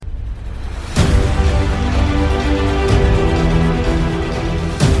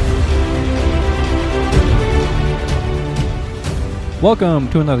Welcome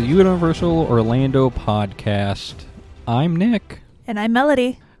to another Universal Orlando podcast. I'm Nick. And I'm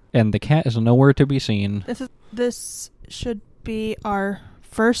Melody. And the cat is nowhere to be seen. This should be our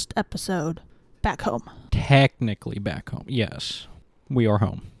first episode back home. Technically back home. Yes, we are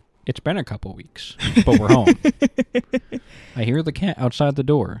home. It's been a couple weeks, but we're home. I hear the cat outside the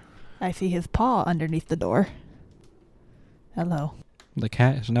door. I see his paw underneath the door. Hello. The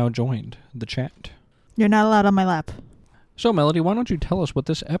cat has now joined the chat. You're not allowed on my lap. So, Melody, why don't you tell us what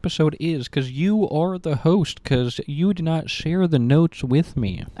this episode is? Because you are the host, because you did not share the notes with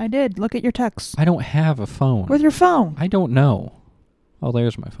me. I did. Look at your texts. I don't have a phone. With your phone. I don't know. Oh,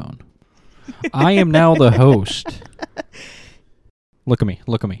 there's my phone. I am now the host. Look at me.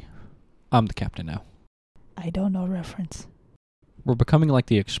 Look at me. I'm the captain now. I don't know reference. We're becoming like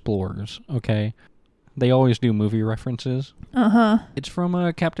the Explorers, okay? They always do movie references. Uh-huh. It's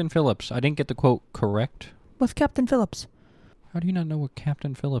from Captain Phillips. I didn't get the quote correct. What's Captain Phillips? How do you not know what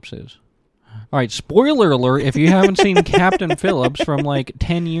Captain Phillips is? All right, spoiler alert, if you haven't seen Captain Phillips from like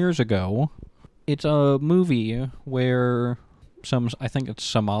 10 years ago, it's a movie where I think it's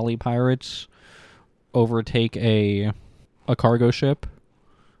Somali pirates overtake a cargo ship.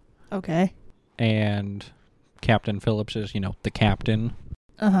 Okay. And Captain Phillips is, the captain.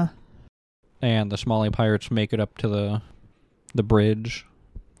 Uh-huh. And the Somali pirates make it up to the bridge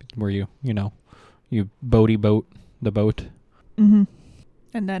where you boat the boat. Mm-hmm.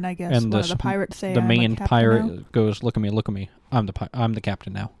 And then I guess and one of the pirates say the I'm main pirate now? Goes, look at me. I'm the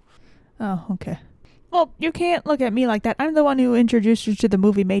captain now. Oh, okay. Well, you can't look at me like that. I'm the one who introduced you to the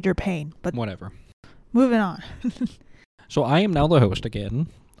movie Major Pain. But whatever. Moving on. So I am now the host again.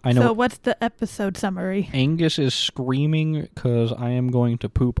 I know. So what's the episode summary? Angus is screaming because I am going to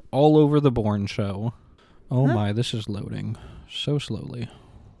poop all over the Bourne show. Oh my, this is loading so slowly.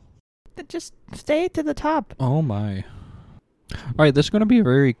 Just stay to the top. Oh my. Alright, this is going to be a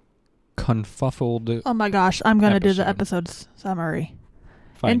very confuffled Oh my gosh, I'm going to do the episode's summary.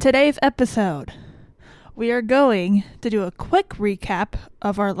 Fine. In today's episode, we are going to do a quick recap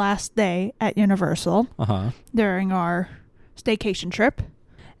of our last day at Universal during our staycation trip.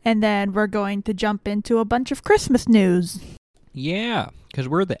 And then we're going to jump into a bunch of Christmas news. Yeah, because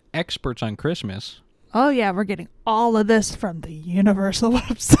we're the experts on Christmas. Oh yeah, we're getting all of this from the Universal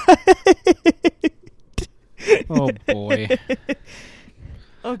website. Oh boy.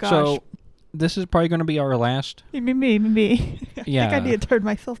 Oh gosh. So, this is probably going to be our last. Me. Yeah. I think I need to turn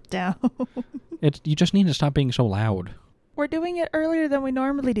myself down. You just need to stop being so loud. We're doing it earlier than we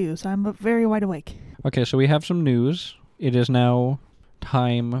normally do, so I'm very wide awake. Okay, so we have some news. It is now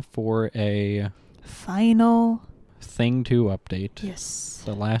time for a final thing to update. Yes.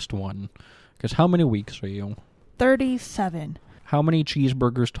 The last one. Because how many weeks are you? 37. How many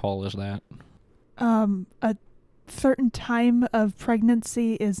cheeseburgers tall is that? A certain time of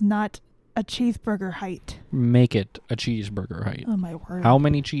pregnancy is not a cheeseburger height. Make it a cheeseburger height. Oh my word. How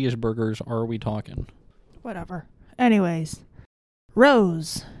many cheeseburgers are we talking? Whatever. Anyways,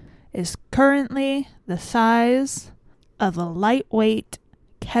 Rose is currently the size of a lightweight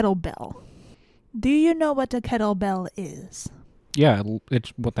kettlebell. Do you know what a kettlebell is? Yeah,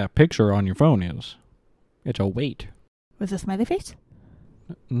 it's what that picture on your phone is. It's a weight. With a smiley face?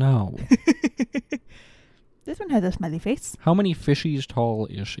 No. This one has a smiley face. How many fishies tall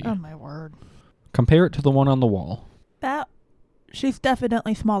is she? Oh my word. Compare it to the one on the wall. She's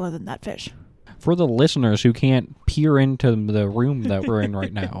definitely smaller than that fish. For the listeners who can't peer into the room that we're in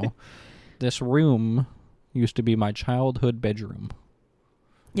right now, this room used to be my childhood bedroom.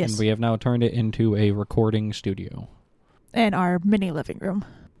 Yes. And we have now turned it into a recording studio. And our mini living room.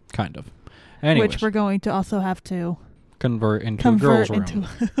 Kind of. Anyways, which we're going to also have to convert into a girl's room.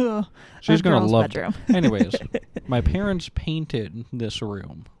 She's going to love bedroom. Anyways, my parents painted this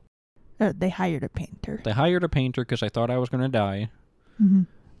room. They hired a painter. They hired a painter because I thought I was going to die.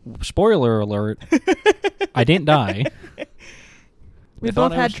 Mm-hmm. Spoiler alert. I didn't die. We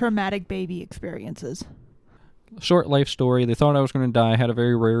both had traumatic baby experiences. Short life story. They thought I was going to die. Had a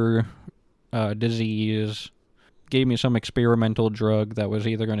very rare disease. Gave me some experimental drug that was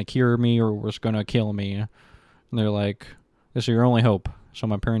either going to cure me or was going to kill me. And they're like, this is your only hope. So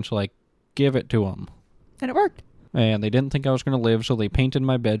my parents were like, give it to him. And it worked. And they didn't think I was going to live, so they painted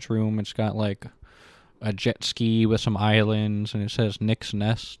my bedroom. It's got like a jet ski with some islands, and it says Nick's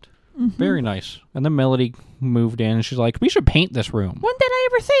Nest. Mm-hmm. Very nice. And then Melody moved in, and she's like, we should paint this room. When did I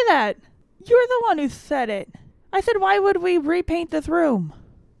ever say that? You're the one who said it. I said, why would we repaint this room?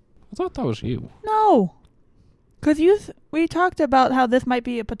 I thought that was you. No. Because we talked about how this might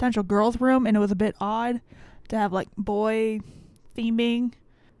be a potential girls' room, and it was a bit odd to have, like, boy theming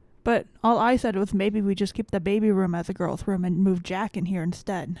But all I said was maybe we just keep the baby room as a girl's room and move Jack in here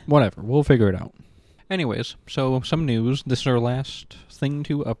instead. Whatever. We'll figure it out. Anyways, so some news. This is our last thing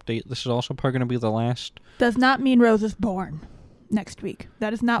to update. This is also probably going to be the last. Does not mean Rose is born next week.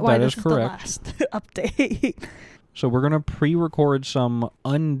 That is not why this is correct. The last update. So we're going to pre-record some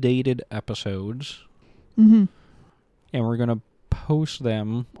undated episodes. Mm-hmm. And we're going to post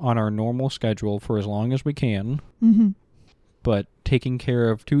them on our normal schedule for as long as we can. Mm-hmm. But taking care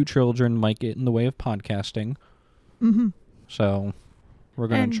of 2 children might get in the way of podcasting. Mm-hmm. So we're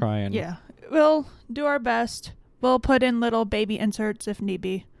going to try and... Yeah, we'll do our best. We'll put in little baby inserts if need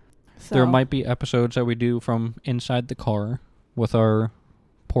be. So. There might be episodes that we do from inside the car with our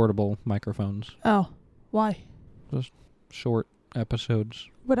portable microphones. Oh, why? Just short episodes.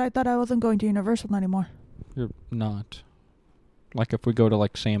 But I thought I wasn't going to Universal anymore. You're not. Like if we go to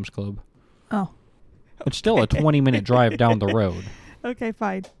like Sam's Club. Oh. It's still a 20-minute drive down the road. Okay,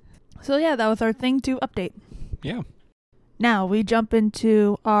 fine. So yeah, that was our thing to update. Yeah. Now we jump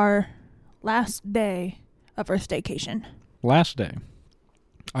into our last day of our staycation. Last day.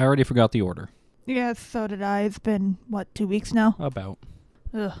 I already forgot the order. Yes, so did I. It's been, 2 weeks now? About.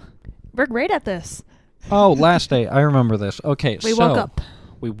 Ugh. We're great at this. Oh, last day. I remember this. Okay, We woke up.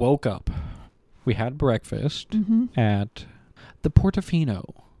 We woke up. We had breakfast Mm-hmm. at the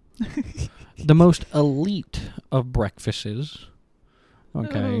Portofino. The most elite of breakfasts.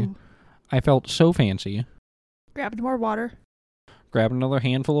 Okay. Ooh. I felt so fancy. Grabbed more water. Grabbed another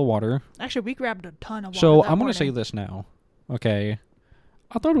handful of water. Actually, we grabbed a ton of water. So that I'm going to morning. say this now. Okay.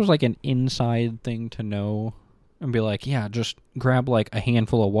 I thought it was like an inside thing to know and be like, yeah, just grab like a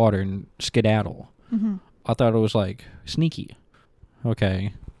handful of water and skedaddle. Mm-hmm. I thought it was like sneaky.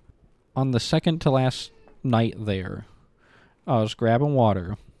 Okay. On the second to last night there, I was grabbing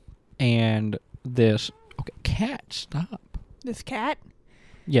water and this... Okay, cat, stop. This cat?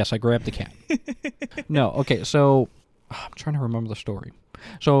 Yes, I grabbed the cat. No, okay, so... I'm trying to remember the story.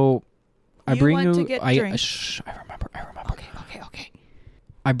 So, I bring you... To get drinks. I remember. Okay.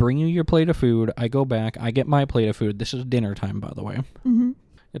 I bring you your plate of food. I go back. I get my plate of food. This is dinner time, by the way. Mm-hmm.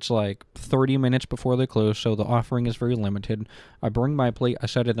 It's like 30 minutes before they close, so the offering is very limited. I bring my plate. I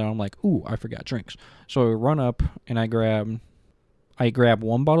set it down. I'm like, ooh, I forgot drinks. So I run up and I grab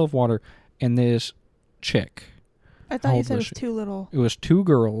 1 bottle of water, and this chick. I thought you said it was 2 little. It was 2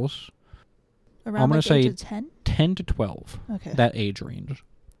 girls. Around I'm gonna say age of 10? 10 to 12. Okay. That age range.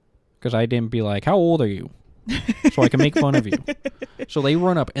 Because I didn't be like, how old are you? So I can make fun of you. So they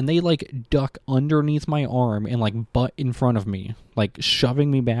run up and they like duck underneath my arm and like butt in front of me, like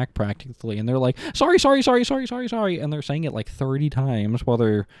shoving me back practically. And they're like, sorry. And they're saying it like 30 times while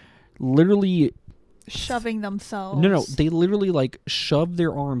they're literally shoving themselves. No, they literally like shove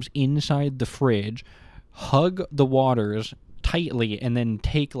their arms inside the fridge, hug the waters tightly, and then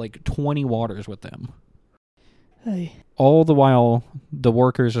take like 20 waters with them. Hey. All the while, the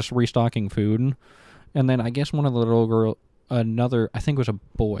workers just restocking food. And then I guess one of the little girl, another, I think it was a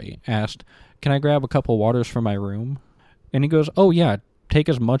boy, asked, can I grab a couple waters from my room? And he goes, oh yeah, take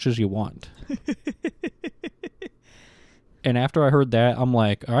as much as you want. And after I heard that, I'm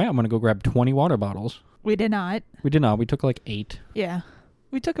like, all right, I'm going to go grab 20 water bottles. We did not. We did not. We took like 8. Yeah.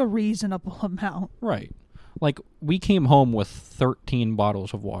 We took a reasonable amount. Right. Like, we came home with 13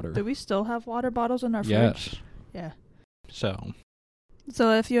 bottles of water. Do we still have water bottles in our fridge? Yes. Yeah.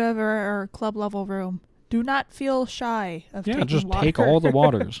 So if you ever are club level room, do not feel shy of taking just water. take all the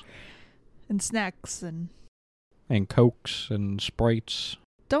waters. And snacks and Cokes and Sprites.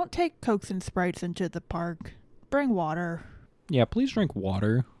 Don't take Cokes and Sprites into the park. Bring water. Yeah, please drink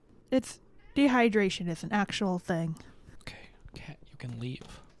water. Dehydration is an actual thing. Okay, Kat, you can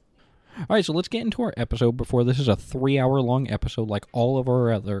leave. All right, so let's get into our episode before this is a 3-hour-long episode like all of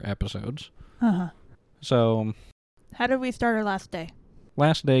our other episodes. Uh-huh. So... how did we start our last day?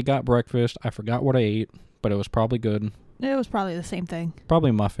 Last day, got breakfast. I forgot what I ate, but it was probably good. It was probably the same thing.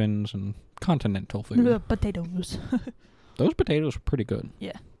 Probably muffins and continental food. Potatoes. Those potatoes were pretty good.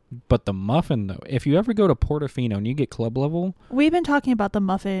 Yeah. But the muffin, though, if you ever go to Portofino and you get club level... We've been talking about the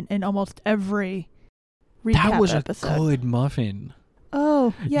muffin in almost every recap that was episode. A good muffin.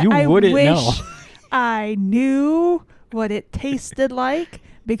 Oh, yeah. You I wouldn't wish know. I knew what it tasted like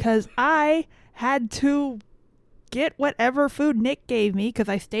because I had to get whatever food Nick gave me because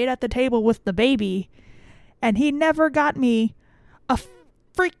I stayed at the table with the baby and he never got me a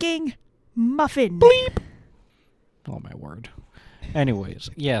freaking muffin. Bleep! Oh, my word. Anyways,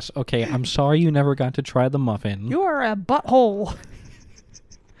 yes, okay, I'm sorry you never got to try the muffin. You're a butthole.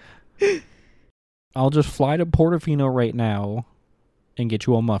 I'll just fly to Portofino right now and get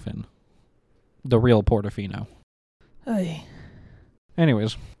you a muffin. The real Portofino. Ay.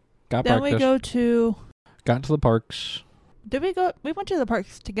 Anyways, Got then breakfast. Got to the parks. Did we go? We went to the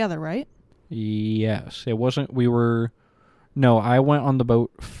parks together, right? Yes. It wasn't... No, I went on the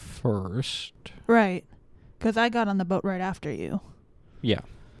boat first. Right. Because I got on the boat right after you. Yeah.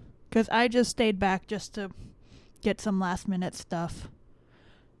 Because I just stayed back just to get some last-minute stuff.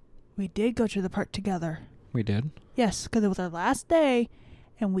 We did go to the park together. We did? Yes, because it was our last day,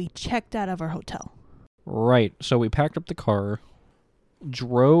 and we checked out of our hotel. Right. So we packed up the car,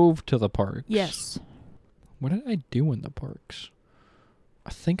 drove to the parks. Yes. What did I do in the parks? I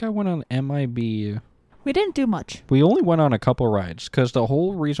think I went on MIB. We didn't do much. We only went on a couple rides, because the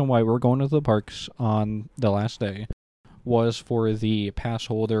whole reason why we're going to the parks on the last day was for the pass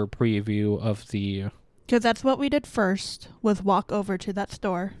holder preview of the... Because that's what we did first, was walk over to that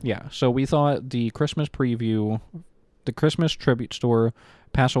store. Yeah, so we thought the Christmas preview, the Christmas tribute store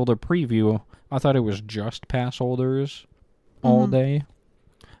pass holder preview, I thought it was just pass holders all day,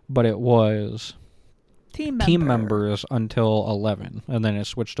 but it was team members until 11, and then it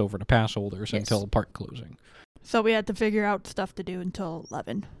switched over to pass holders until park closing. So we had to figure out stuff to do until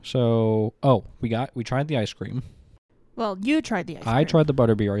 11. So, we tried the ice cream. Well, you tried the ice cream. I tried the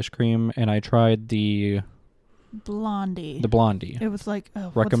butterbeer ice cream, and I tried the... Blondie. The Blondie. It was like...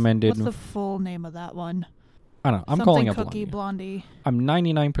 recommended... What's the full name of that one? I don't know. I'm calling it Cookie Blondie. I'm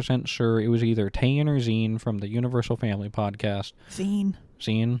 99% sure it was either Tayin or Zine from the Universal Family Podcast.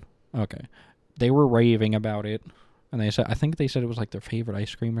 Zine? Okay. They were raving about it, and I think they said it was like their favorite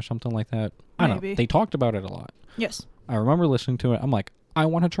ice cream or something like that. I don't know. They talked about it a lot. Yes. I remember listening to it. I'm like, I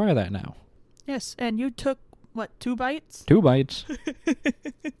want to try that now. Yes, and you took... What, 2 bites? 2 bites.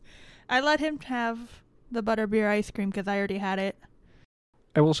 I let him have the butterbeer ice cream because I already had it.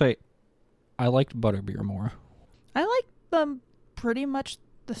 I will say, I liked butterbeer more. I like them pretty much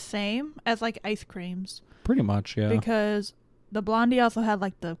the same as like ice creams. Pretty much, yeah. Because the Blondie also had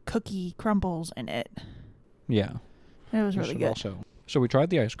like the cookie crumbles in it. Yeah. It was really good. So we tried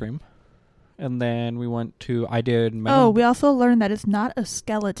the ice cream. And then we went to... we also learned that it's not a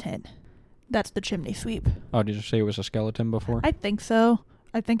skeleton. That's the chimney sweep. Oh, did you say it was a skeleton before? I think so.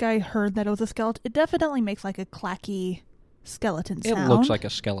 I think I heard that it was a skeleton. It definitely makes like a clacky skeleton sound. It looks like a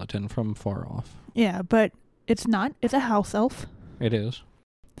skeleton from far off. Yeah, but it's not. It's a house elf. It is.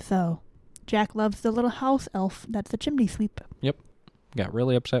 So, Jack loves the little house elf that's the chimney sweep. Yep. Got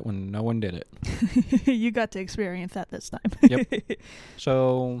really upset when no one did it. You got to experience that this time. Yep.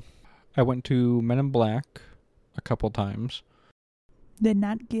 So, I went to Men in Black a couple times. Did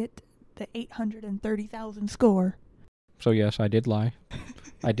not get the 830,000 score. So yes, I did lie.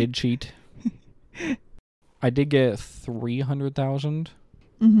 I did cheat. I did get 300,000.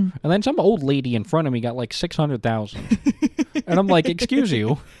 Mm-hmm. And then some old lady in front of me got like 600,000. And I'm like, excuse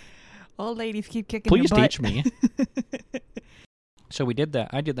you. Old ladies keep kicking your butt. Please teach me. So we did that.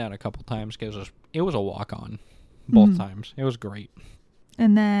 I did that a couple times because it was a walk-on both times. It was great.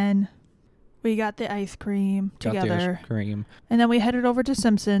 And then we got the ice cream together. Got the ice cream. And then we headed over to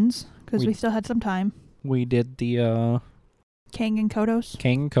Simpsons because we still had some time. We did the... Kang and Kodos.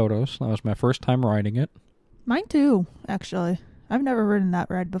 Kang and Kodos. That was my first time riding it. Mine too, actually. I've never ridden that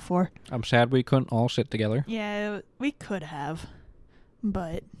ride before. I'm sad we couldn't all sit together. Yeah, we could have.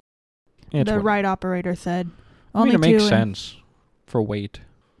 But the ride operator said only two. It makes sense for weight.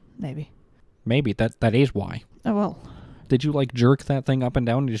 Maybe. Maybe. That is why. Oh, well. Did you like jerk that thing up and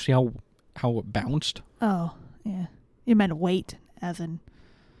down? Did you see how it bounced? Oh, yeah. You meant weight as in...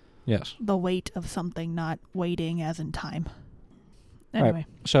 Yes. The weight of something, not waiting as in time. Anyway. Right.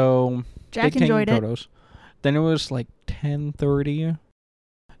 So, Jack enjoyed it. Kodos. Then it was like 10:30. And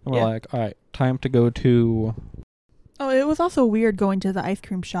we're like, all right, time to go to... Oh, it was also weird going to the ice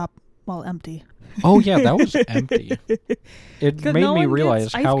cream shop while empty. Oh, yeah, that was empty. It made me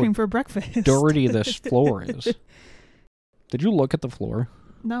realize how cream for breakfast. dirty this floor is. Did you look at the floor?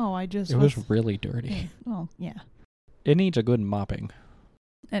 No, I just... It was really dirty. Yeah. Well, yeah. It needs a good mopping.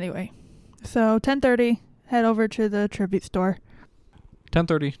 Anyway, so 10:30, head over to the tribute store.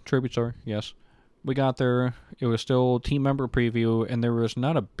 10:30, tribute store, yes. We got there. It was still team member preview, and there was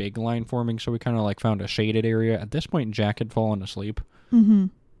not a big line forming, so we kind of like found a shaded area. At this point, Jack had fallen asleep. Mm-hmm.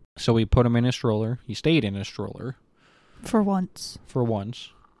 So we put him in his stroller. He stayed in his stroller. For once.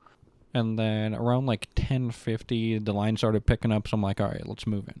 And then around like 10:50, the line started picking up, so I'm like, all right, let's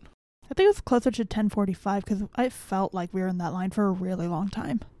move in. I think it was closer to 10:45 because I felt like we were in that line for a really long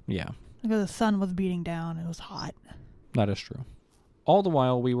time. Yeah. Because the sun was beating down. It was hot. That is true. All the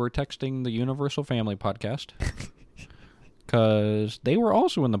while, we were texting the Universal Family Podcast because they were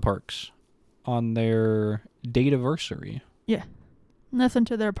also in the parks on their date-iversary. Yeah. Listen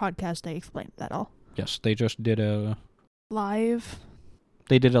to their podcast. They explained that all. Yes, they just did a... live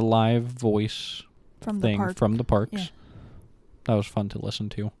They did a live voice thing from the parks. Yeah. That was fun to listen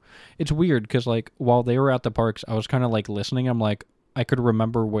to. It's weird because, like, while they were at the parks, I was kind of, like, listening. I'm like, I could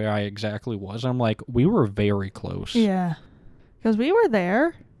remember where I exactly was. I'm like, we were very close. Yeah. Because we were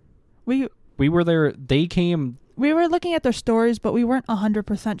there. We were there. They came. We were looking at their stories, but we weren't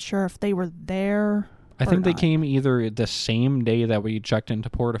 100% sure if they were there. I think they came either the same day that we checked into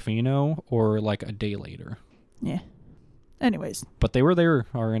Portofino or, like, a day later. Yeah. Anyways. But they were there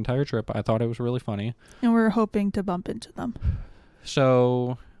our entire trip. I thought it was really funny. And we were hoping to bump into them.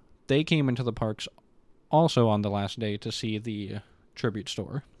 So they came into the parks also on the last day to see the tribute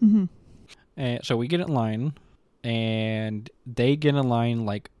store. Mm-hmm. And so we get in line, and they get in line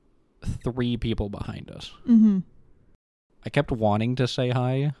like 3 people behind us. Mm-hmm. I kept wanting to say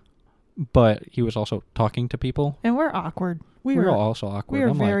hi, but he was also talking to people. And we're awkward. We were also awkward. We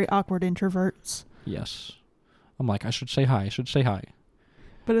are very awkward introverts. Yes. I'm like, I should say hi.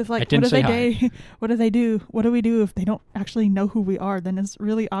 But it's like, what do they do? What do we do if they don't actually know who we are? Then it's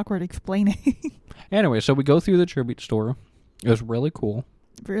really awkward explaining. Anyway, so we go through the tribute store. It was really cool.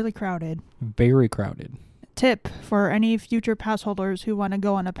 Really crowded. Very crowded. Tip for any future pass holders who want to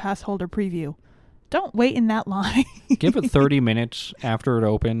go on a pass holder preview. Don't wait in that line. Give it 30 minutes after it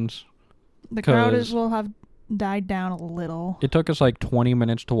opens. The crowd will have died down a little. It took us like 20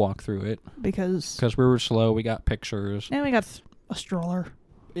 minutes to walk through it. Because we were slow. We got pictures. And we got a stroller.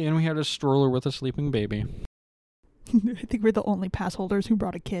 And we had a stroller with a sleeping baby. I think we're the only pass holders who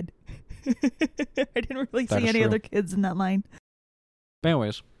brought a kid. I didn't really see any other kids in that line. But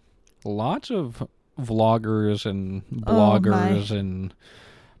anyways, lots of vloggers and bloggers and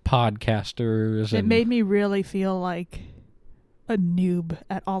podcasters. It made me really feel like a noob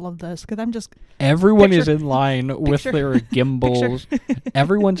at all of this because I'm just... Everyone is in line with their gimbals.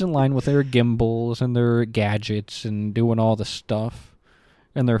 Everyone's in line with their gimbals and their gadgets and doing all the stuff.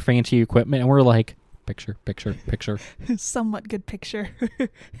 And their fancy equipment, and we're like, picture. Somewhat good picture.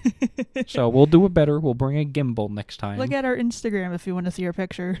 So we'll do it better. We'll bring a gimbal next time. Look at our Instagram if you want to see our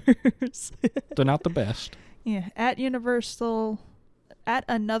pictures. They're not the best. Yeah, at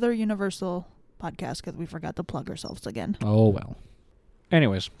another Universal podcast, because we forgot to plug ourselves again. Oh, well.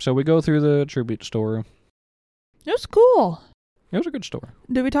 Anyways, so we go through the tribute store. It was cool. It was a good store.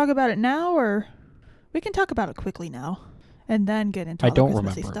 Do we talk about it now, or... We can talk about it quickly now. And then get into all the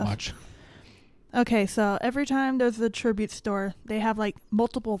Christmassy stuff. I don't remember it much. Okay, so every time there's a tribute store, they have like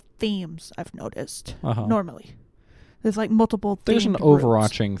multiple themes, I've noticed. Normally. There's like multiple themes. There's an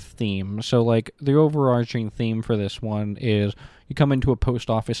overarching theme. So like the overarching theme for this one is you come into a post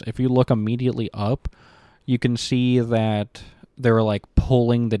office. If you look immediately up, you can see that they're like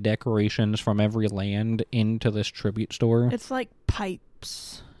pulling the decorations from every land into this tribute store. It's like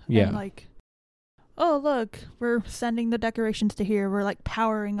pipes. Yeah. And like... Oh, look, we're sending the decorations to here. We're, like,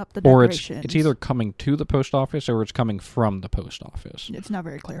 powering up the decorations. Or it's either coming to the post office or it's coming from the post office. It's not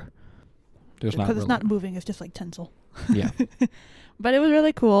very clear. Because it's not moving. It's just, like, tinsel. Yeah. But it was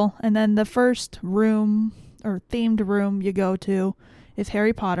really cool. And then the first room, or themed room you go to, is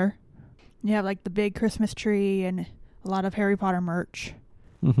Harry Potter. You have, like, the big Christmas tree and a lot of Harry Potter merch.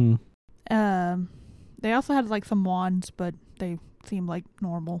 Mm-hmm. They also had, like, some wands, but they... seem like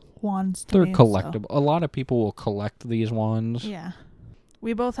normal wands to They're me, collectible. So. A lot of people will collect these wands. Yeah.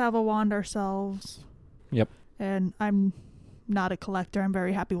 We both have a wand ourselves. Yep. And I'm not a collector. I'm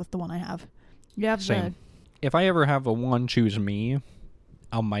very happy with the one I have. You have Same. If I ever have a wand choose me,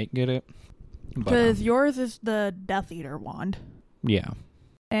 I might get it. Because yours is the Death Eater wand. Yeah.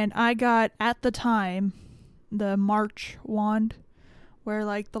 And I got, at the time, the March wand, where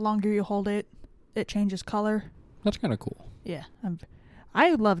like the longer you hold it, it changes color. That's kind of cool. Yeah,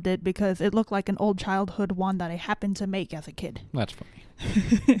 I loved it because it looked like an old childhood wand that I happened to make as a kid. That's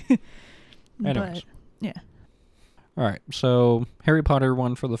funny. Anyways. But, yeah. All right, so Harry Potter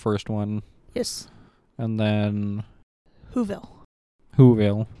one for the first one. Yes. And then...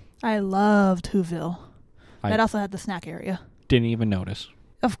 Whoville. I loved Whoville. That also had the snack area. Didn't even notice.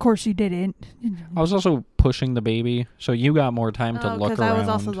 Of course you didn't. I was also pushing the baby, so you got more time to look around. Because I was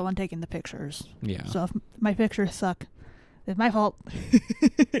also the one taking the pictures. Yeah. So if my pictures suck, it's my fault.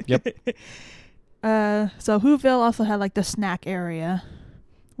 Yep. So Whoville also had like the snack area,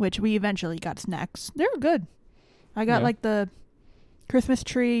 which we eventually got snacks. They were good. I got like the Christmas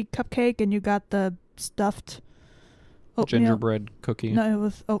tree cupcake, and you got the stuffed oatmeal. Gingerbread cookie. No, it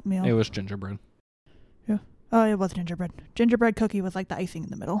was oatmeal. It was gingerbread. Yeah. Oh, it was gingerbread. Gingerbread cookie was like the icing in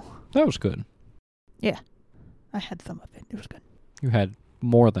the middle. That was good. Yeah. I had some of it. It was good. You had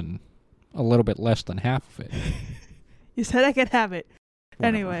a little bit less than half of it. You said I could have it.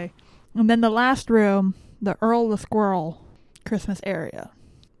 Whatever. Anyway. And then the last room, the Earl the Squirrel Christmas area.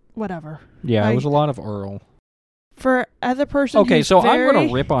 whatever. Yeah, it was a lot of Earl. As a person Okay, so very... I'm going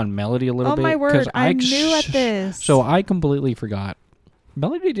to rip on Melody a little bit. Oh, my word. I'm new at this. So I completely forgot.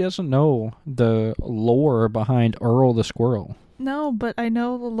 Melody doesn't know the lore behind Earl the Squirrel. No, but I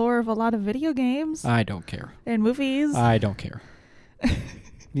know the lore of a lot of video games. I don't care. And movies. I don't care.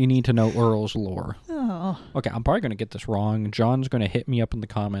 You need to know Earl's lore. Oh. Okay, I'm probably going to get this wrong. John's going to hit me up in the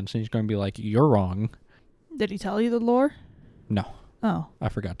comments, and he's going to be like, you're wrong. Did he tell you the lore? No. Oh. I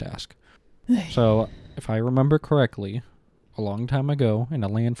forgot to ask. So, if I remember correctly, a long time ago, in a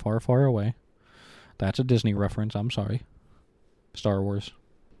land far, far away, that's a Disney reference, I'm sorry. Star Wars.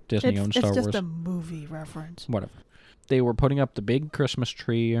 Disney owns Star Wars. It's just a movie reference. Whatever. They were putting up the big Christmas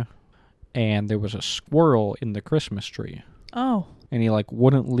tree, and there was a squirrel in the Christmas tree. Oh. And he,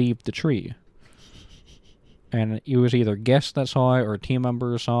 wouldn't leave the tree. And it was either guests that saw it or team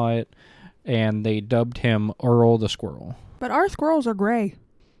members saw it, and they dubbed him Earl the Squirrel. But our squirrels are gray.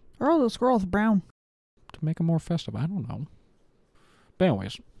 Earl the Squirrel's brown. To make him more festive, I don't know. But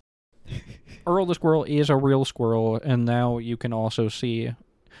anyways, Earl the Squirrel is a real squirrel, and now you can also see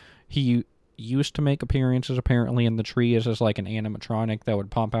he used to make appearances apparently in the tree as an animatronic that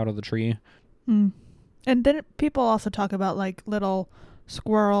would pop out of the tree. And then people also talk about little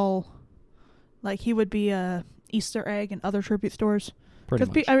squirrel, he would be a Easter egg in other tribute stores. Pretty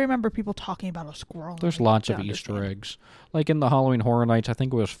much. I remember people talking about a squirrel. There's lots of Easter eggs. In the Halloween Horror Nights, I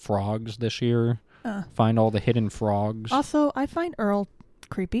think it was frogs this year. Find all the hidden frogs. Also, I find Earl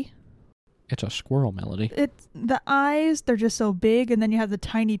creepy. It's a squirrel, Melody. It's the eyes, they're just so big, and then you have the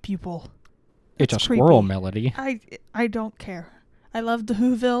tiny pupil. It's a squirrel, Melody. I don't care. I love the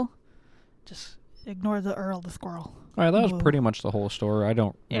Whoville. Just ignore the Earl the Squirrel. All right, that was pretty much the whole story. I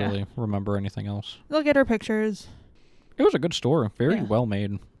don't really remember anything else. Look at her pictures. It was a good story. Very well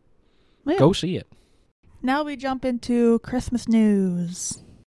made. Yeah. Go see it. Now we jump into Christmas news.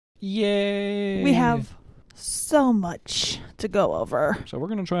 Yay! We have so much to go over. So we're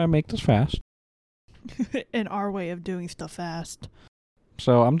going to try and make this fast. In our way of doing stuff fast.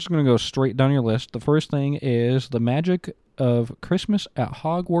 So I'm just going to go straight down your list. The first thing is the magic of Christmas at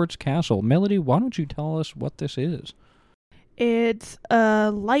Hogwarts Castle. Melody, why don't you tell us what this is? It's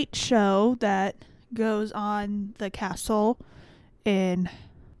a light show that goes on the castle in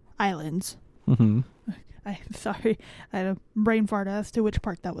Islands. Mm-hmm. I'm sorry. I had a brain fart as to which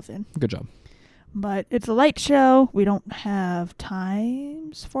part that was in. Good job. But it's a light show. We don't have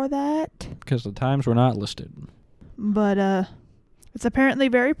times for that. Because the times were not listed. But it's apparently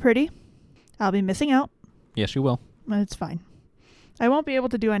very pretty. I'll be missing out. Yes, you will. But it's fine. I won't be able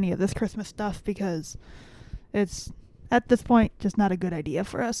to do any of this Christmas stuff because it's, at this point, just not a good idea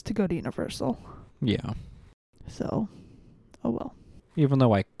for us to go to Universal. Yeah. So, oh well. Even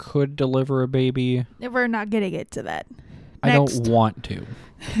though I could deliver a baby. We're not getting it to that. I don't want to.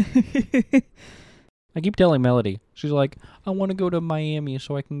 I keep telling Melody. She's like, I want to go to Miami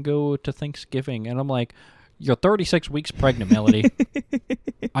so I can go to Thanksgiving. And I'm like, you're 36 weeks pregnant, Melody.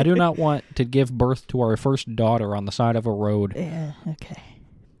 I do not want to give birth to our first daughter on the side of a road. Yeah, okay.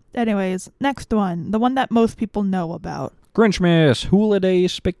 Anyways, next one. The one that most people know about. Grinchmas Holiday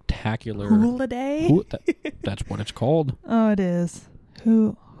Spectacular. Holiday? That's what it's called. Oh, it is.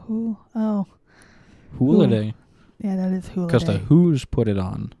 Oh. Holiday. Yeah, that is Holiday. Because the Who's put it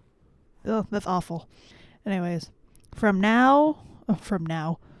on. Oh, that's awful. Anyways, from now,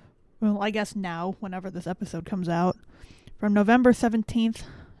 well, I guess now, whenever this episode comes out, from November 17th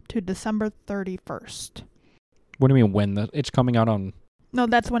to December 31st. What do you mean when? It's coming out on... No,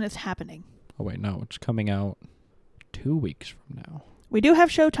 that's when it's happening. Oh, wait, no. It's coming out 2 weeks from now. We do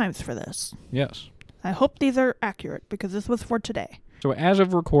have show times for this. Yes. I hope these are accurate, because this was for today. So as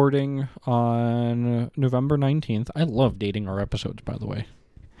of recording on November 19th, I love dating our episodes, by the way.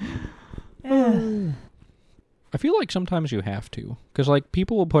 Yeah. I feel like sometimes you have to. Because,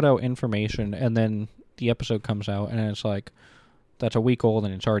 people will put out information, and then the episode comes out, and it's like, that's a week old,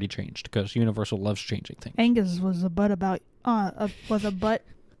 and it's already changed. Because Universal loves changing things. Angus was a butt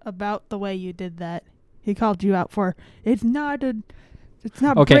about the way you did that. He called you out for, it's not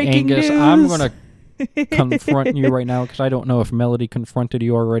okay, breaking Angus, news. I'm going to confront you right now, because I don't know if Melody confronted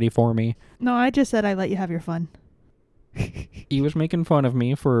you already for me. No, I just said I let you have your fun. He was making fun of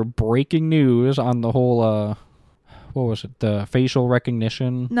me for breaking news on the whole, what was it, the facial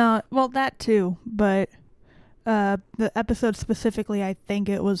recognition? No, well, that too, but the episode specifically, I think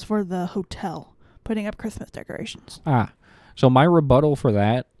it was for the hotel, putting up Christmas decorations. So my rebuttal for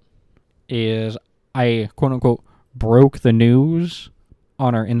that is I, quote-unquote, broke the news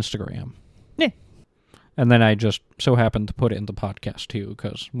on our Instagram. Yeah. And then I just so happened to put it in the podcast, too,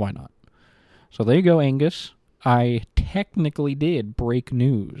 because why not? So there you go, Angus. I technically did break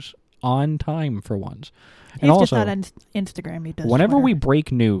news on time for once. He's and also, just not on Instagram. He does whenever Twitter. we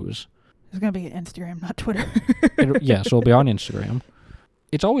break news... It's going to be Instagram, not Twitter. Yeah, so it'll be on Instagram.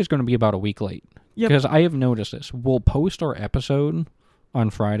 It's always going to be about a week late. Because I have noticed this. We'll post our episode on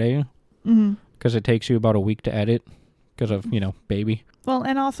Friday because it takes you about a week to edit because of, baby. Well,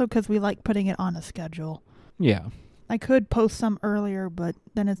 and also because we like putting it on a schedule. Yeah. I could post some earlier, but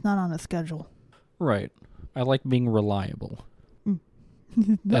then it's not on a schedule. Right. I like being reliable.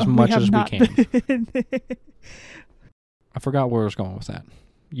 No, as much as we can. been. I forgot where I was going with that.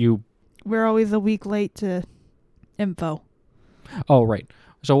 We're always a week late to info. Oh, right.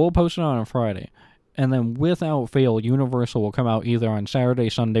 So we'll post it on a Friday. And then without fail, Universal will come out either on Saturday,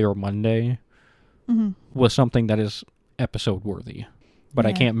 Sunday, or Monday with something that is episode worthy. But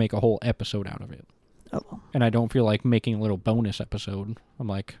I can't make a whole episode out of it. Oh. And I don't feel like making a little bonus episode. I'm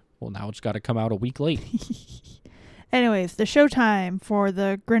like, well, now it's got to come out a week late. Anyways, the showtime for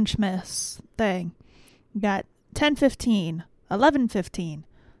the Grinchmas thing got 10:15, 11:15,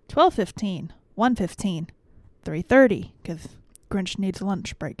 12:15, 1:15, 3:30, because Grinch needs a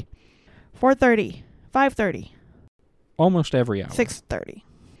lunch break, 4:30, 5:30. Almost every hour. 6:30.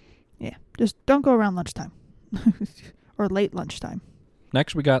 Yeah, just don't go around lunchtime. Or late lunchtime.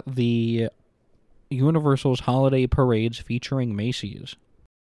 Next, we got the Universal's holiday parades featuring Macy's.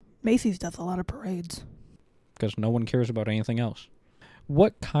 Macy's does a lot of parades. Because no one cares about anything else.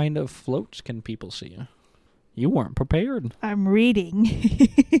 What kind of floats can people see? You weren't prepared. I'm reading.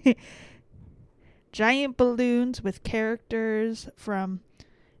 Giant balloons with characters from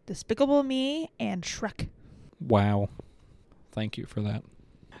Despicable Me and Shrek. Wow. Thank you for that.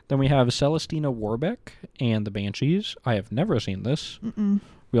 Then we have Celestina Warbeck and the Banshees. I have never seen this.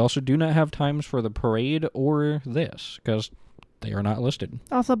 We also do not have times for the parade or this, because they are not listed.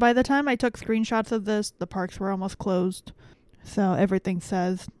 Also, by the time I took screenshots of this, the parks were almost closed. So everything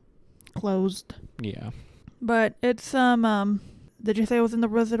says closed. Yeah. But it's, did you say it was in the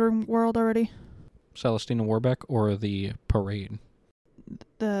Wizarding World already? Celestina Warbeck or the parade?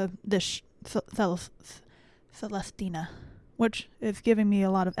 Celestina, which is giving me a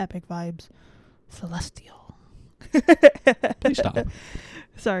lot of epic vibes. Celestial. Please stop.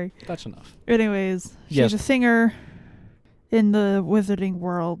 Sorry. That's enough. Anyways, she's a singer in the Wizarding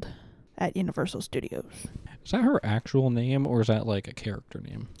World at Universal Studios. Is that her actual name or is that like a character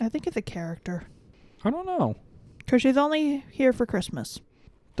name? I think it's a character. I don't know. Because she's only here for Christmas.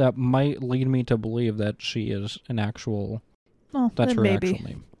 That might lead me to believe that she is an actual... Oh, that's her maybe. actual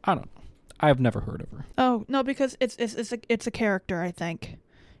name. I don't know. I've never heard of her. Oh, no, because it's a character, I think.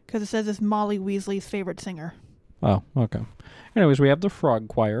 Because it says it's Molly Weasley's favorite singer. Oh, okay. Anyways, we have the Frog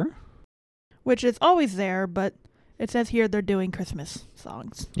Choir. Which is always there, but it says here they're doing Christmas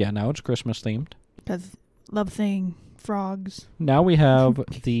songs. Yeah, now it's Christmas themed. Because love singing frogs. Now we have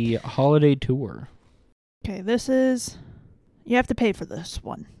the Holiday Tour. Okay, this is... You have to pay for this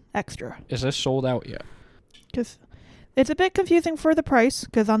one. Extra. Is this sold out yet? Because it's a bit confusing for the price.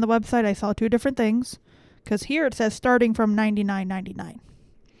 Because on the website I saw two different things. Because here it says starting from $99.99.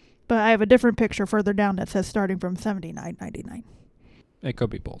 But I have a different picture further down that says starting from $79.99. It could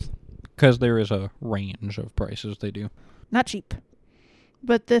be both. Because there is a range of prices they do. Not cheap.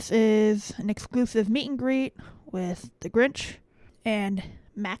 But this is an exclusive meet and greet with the Grinch and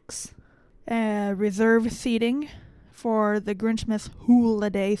Max. Reserve seating for the Grinchmas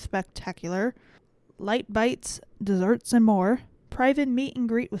Holiday Spectacular. Light bites, desserts, and more. Private meet and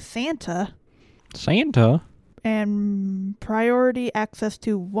greet with Santa. Santa? And priority access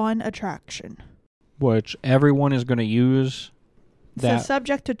to one attraction. Which everyone is going to use. That. So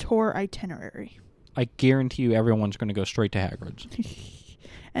subject to tour itinerary. I guarantee you everyone's going to go straight to Hagrid's.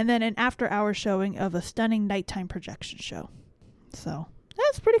 And then an after-hour showing of a stunning nighttime projection show. So,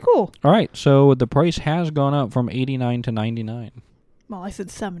 that's pretty cool. All right, so the price has gone up from $89 to $99. Well, I said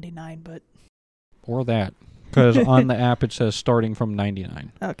 $79, but... Or that. Because on the app it says starting from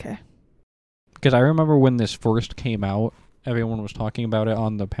 $99. Okay. Because I remember when this first came out, everyone was talking about it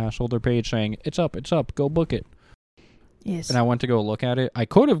on the pass holder page saying, it's up, go book it. Yes. And I went to go look at it. I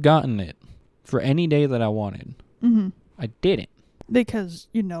could have gotten it for any day that I wanted. Mm-hmm. I didn't. Because,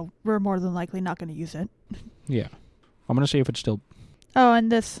 we're more than likely not going to use it. Yeah. I'm going to see if it's still... Oh,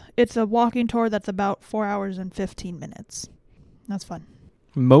 and it's a walking tour that's about 4 hours and 15 minutes. That's fun.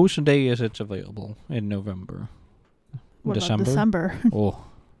 Most days it's available in November. What December? About December? Oh.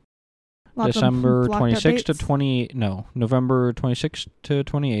 December 26th to 28th. No, November 26th to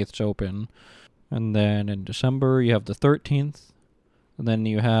 28th is open. And then in December you have the 13th. And then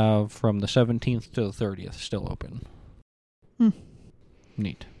you have from the 17th to the 30th still open. Hmm.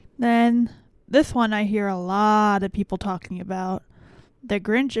 Neat. Then This one I hear a lot of people talking about. The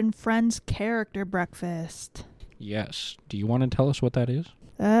Grinch and Friends character breakfast. Yes. Do you want to tell us what that is?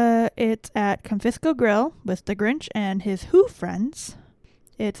 It's at Confisco Grill with the Grinch and his Who friends.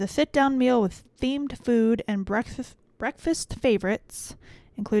 It's a sit-down meal with themed food and breakfast favorites,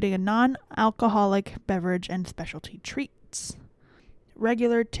 including a non-alcoholic beverage and specialty treats.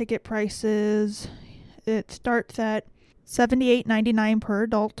 Regular ticket prices, it starts at $78.99 per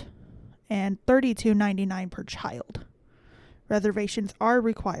adult and $32.99 per child. Reservations are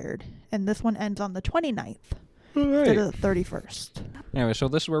required, and this one ends on the 29th instead of the 31st. Anyway, so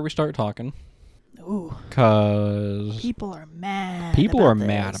this is where we start talking. Ooh. Because people are mad.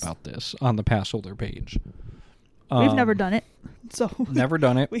 Mad about this on the Pass Holder page. We've never done it, so never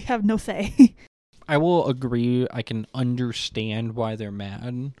done it. We have no say. I will agree. I can understand why they're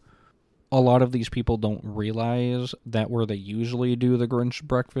mad. A lot of these people don't realize that where they usually do the Grinch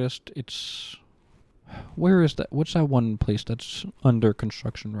breakfast, it's... Where is that? What's that one place that's under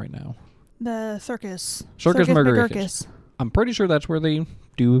construction right now? The Circus. Circus Margaricus. I'm pretty sure that's where they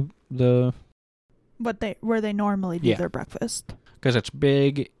do the... Where they normally do their breakfast. Because it's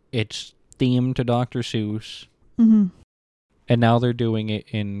big, it's themed to Dr. Seuss. Mm-hmm. And now they're doing it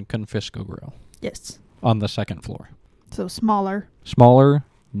in Confisco Grill. Yes. On the second floor. So smaller. Smaller,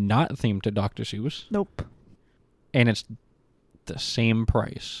 not themed to Dr. Seuss. Nope. And it's the same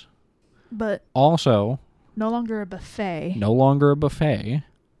price. But also... No longer a buffet. No longer a buffet.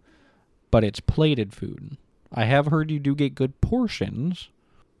 But it's plated food. I have heard you do get good portions,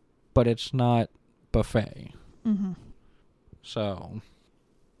 but it's not buffet. Mm-hmm. So...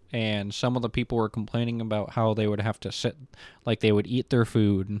 And some of the people were complaining about how they would have to sit, like they would eat their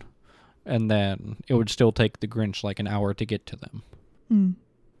food, and then it would still take the Grinch like an hour to get to them. Mm.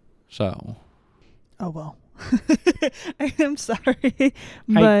 So. Oh, well. I am sorry.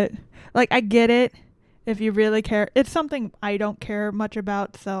 But, I get it. If you really care. It's something I don't care much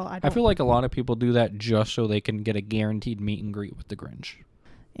about, so I feel like a lot of people do that just so they can get a guaranteed meet and greet with the Grinch.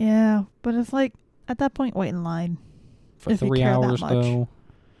 Yeah, but it's like, at that point, wait in line. For 3 hours, though.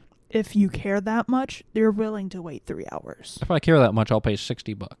 If you care that much, you're willing to wait 3 hours. If I care that much, I'll pay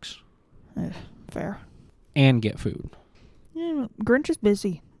 $60. Fair. And get food. Yeah, Grinch is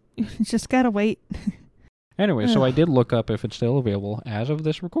busy. You just gotta wait. Anyway, so I did look up if it's still available as of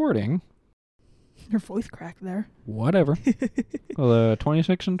this recording. Your voice cracked there. Whatever. Well, the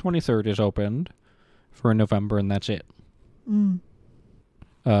 26th and 23rd is opened for November, and that's it. Mm.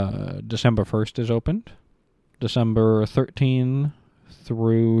 December 1st is opened. December 13th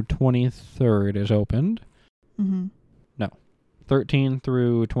through 23rd is opened. Mm-hmm. No. 13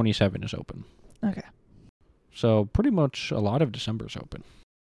 through 27 is open. Okay. So pretty much a lot of December's open.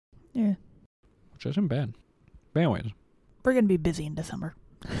 Yeah. Which isn't bad. But anyways. We're going to be busy in December.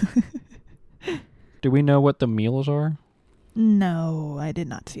 Do we know what the meals are? No, I did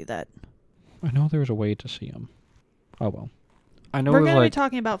not see that. I know there's a way to see them. Oh, well. I know we're going to be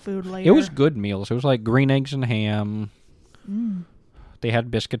talking about food later. It was good meals. It was like green eggs and ham. Mm. They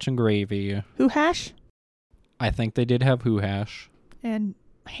had biscuits and gravy. Who hash? I think they did have who hash. And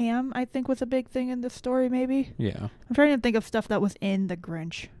ham, I think, was a big thing in this story, maybe? Yeah. I'm trying to think of stuff that was in the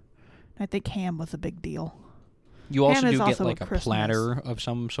Grinch. I think ham was a big deal. You also do get like a platter of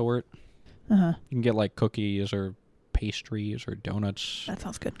some sort. Uh-huh. You can get like cookies or pastries or donuts. That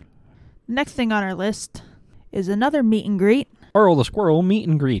sounds good. Next thing on our list is another meet and greet. Earl the Squirrel meet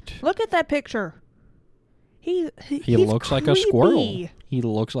and greet. Look at that picture. He looks creepy. like a squirrel. He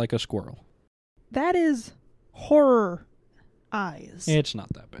looks like a squirrel. That is horror eyes. It's not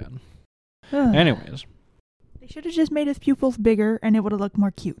that bad. Anyways. They should have just made his pupils bigger and it would have looked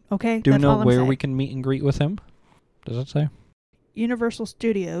more cute, okay? Do you know where we can meet and greet with him? Does it say? Universal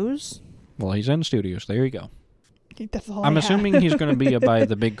Studios. Well, he's in studios. There you go. That's all I'm assuming he's going to be by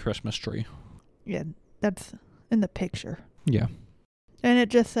the big Christmas tree. Yeah, that's in the picture. Yeah. And it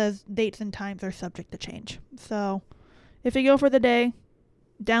just says dates and times are subject to change. So, if you go for the day,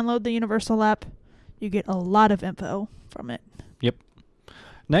 download the Universal app, you get a lot of info from it. Yep.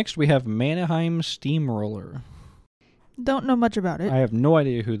 Next, we have Mannheim Steamroller. Don't know much about it. I have no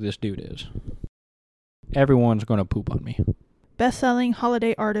idea who this dude is. Everyone's going to poop on me. Best-selling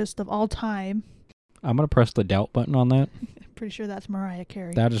holiday artist of all time. I'm going to press the doubt button on that. Pretty sure that's Mariah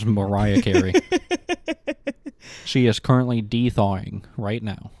Carey. That is Mariah Carey. She is currently de-thawing right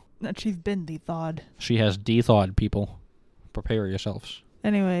now. That she's been de-thawed. She has de-thawed, people. Prepare yourselves.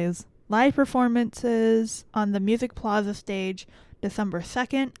 Anyways, live performances on the Music Plaza stage December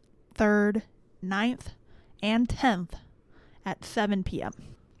 2nd, 3rd, 9th, and 10th at 7 p.m.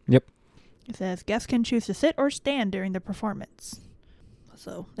 Yep. It says guests can choose to sit or stand during the performance.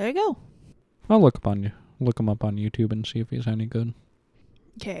 So, there you go. I'll look him up on YouTube and see if he's any good.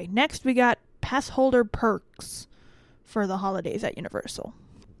 Okay, next we got pass holder perks for the holidays at Universal.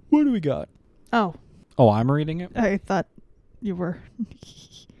 What do we got? Oh, I'm reading it? I thought you were.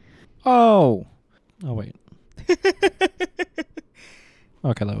 Oh, wait.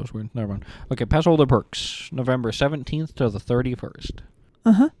 Okay, that was weird. Never mind. Okay, pass holder perks. November 17th to the 31st.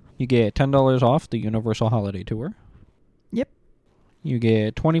 Uh-huh. You get $10 off the Universal Holiday Tour. Yep. You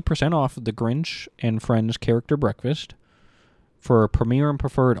get 20% off the Grinch and Friends Character Breakfast for Premier and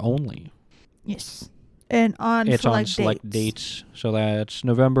Preferred only. Yes. And it's on select dates. So that's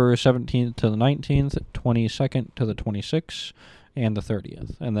November 17th to the 19th, 22nd to the 26th, and the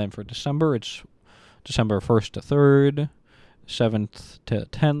 30th. And then for December, it's December 1st to 3rd, 7th to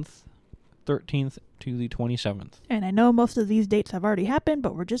 10th, 13th to the 27th. And I know most of these dates have already happened,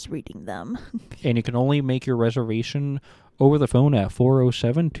 but we're just reading them. And you can only make your reservation over the phone at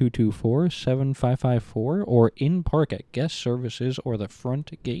 407-224-7554 or in park at guest services or the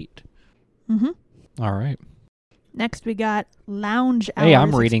front gate. Mm-hmm. All right. Next, we got lounge hours. Hey,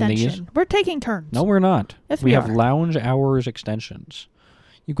 I'm reading extension. these. We're taking turns. No, we're not. Yes, we have are. lounge hours extensions.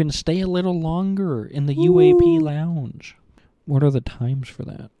 You can stay a little longer in the UAP lounge. What are the times for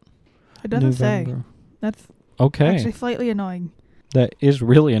that? It doesn't say. That's okay. Actually slightly annoying. That is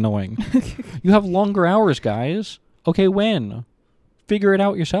really annoying. You have longer hours, guys. Okay, when? Figure it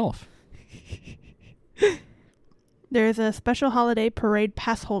out yourself. There's a special holiday parade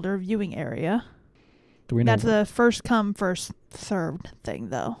pass holder viewing area. Do we know That's a first come, first served thing,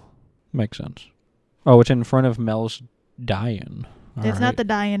 though. Makes sense. Oh, it's in front of Mel's Die-In. It's not the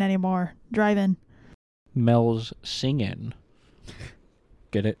Die-In anymore. Drive-In. Mel's Sing-In.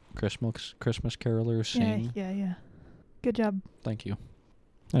 Get it? Christmas carolers sing. Yeah. Good job. Thank you.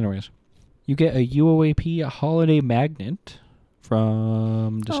 Anyways, you get a UOAP holiday magnet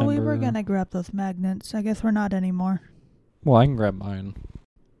from December. Oh, we were going to grab those magnets. I guess we're not anymore. Well, I can grab mine.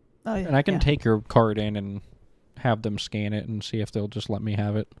 Oh, yeah. And I can take your card in and have them scan it and see if they'll just let me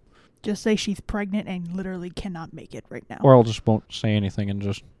have it. Just say she's pregnant and literally cannot make it right now. Or I'll just won't say anything and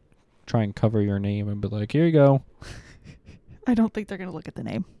just try and cover your name and be like, here you go. I don't think they're going to look at the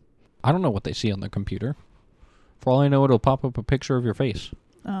name. I don't know what they see on the computer. For all I know, it'll pop up a picture of your face.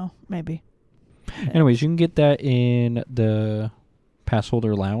 Oh, maybe. Anyways, you can get that in the Pass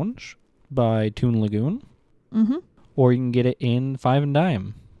Holder Lounge by Toon Lagoon. Mm-hmm. Or you can get it in Five and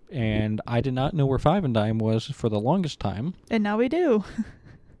Dime. And I did not know where Five and Dime was for the longest time. And now we do.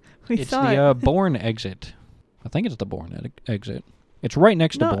 It's the Bourne exit. I think it's the Bourne exit. It's right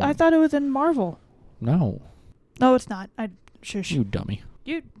next to Bourne. No, I thought it was in Marvel. No. No, it's not. Shush. You dummy.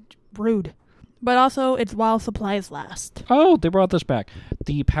 You rude. But also, it's while supplies last. Oh, they brought this back.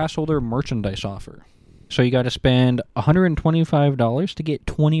 The pass holder merchandise offer. So you got to spend $125 to get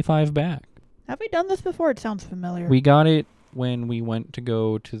 $25 back. Have we done this before? It sounds familiar. We got it when we went to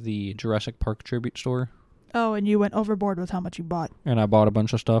go to the Jurassic Park tribute store. Oh, and you went overboard with how much you bought. And I bought a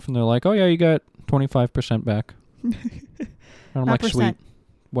bunch of stuff, and they're like, oh, yeah, you got 25% back. And I'm like, sweet.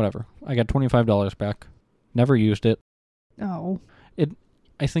 Whatever. I got $25 back. Never used it. Oh.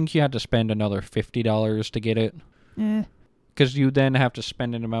 I think you had to spend another $50 to get it. Because you then have to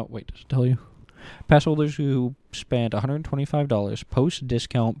spend an amount. Wait, does it tell you? Pass holders who spent $125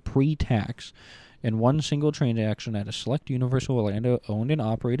 post-discount pre-tax in one single transaction at a select Universal Orlando owned and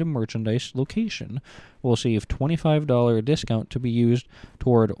operated merchandise location will receive $25 discount to be used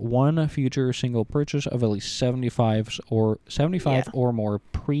toward one future single purchase of at least 75 or more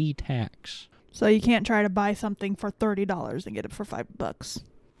pre-tax. So you can't try to buy something for $30 and get it for $5.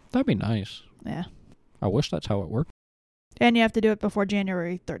 That'd be nice. Yeah. I wish that's how it worked. And you have to do it before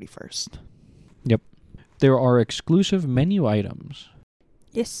January 31st. Yep. There are exclusive menu items.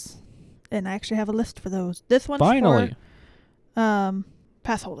 Yes. And I actually have a list for those. This one's Finally. for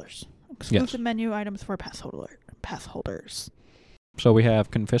pass holders. Exclusive menu items for pass holders. So we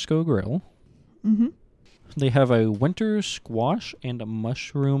have Confisco Grill. Mm-hmm. They have a winter squash and a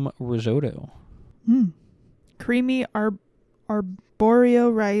mushroom risotto. Creamy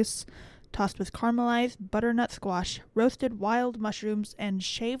arborio rice tossed with caramelized butternut squash, roasted wild mushrooms, and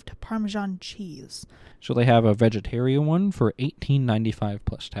shaved Parmesan cheese. So they have a vegetarian one for $18.95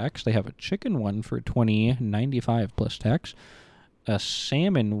 plus tax. They have a chicken one for $20.95 plus tax. A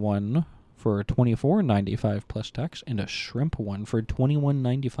salmon one for $24.95 plus tax. And a shrimp one for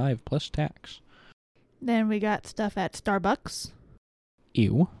 $21.95 plus tax. Then we got stuff at Starbucks.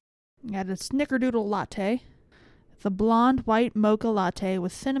 Ew. We got a snickerdoodle latte. It's a blonde white mocha latte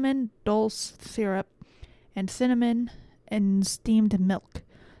with cinnamon dulce syrup and cinnamon and steamed milk,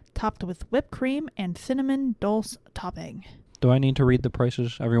 topped with whipped cream and cinnamon dulce topping. Do I need to read the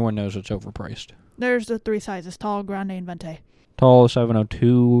prices? Everyone knows it's overpriced. There's the 3 sizes, tall, grande, and venti. Tall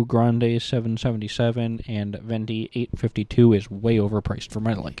 702, grande 777, and venti 852 is way overpriced for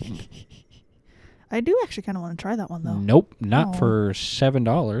my liking. I do actually kind of want to try that one, though. Nope, not for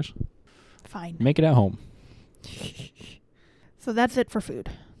 $7. Fine. Make it at home. So that's it for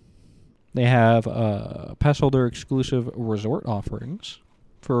food. They have pass holder exclusive resort offerings.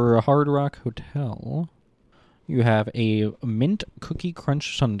 For a Hard Rock Hotel, you have a mint cookie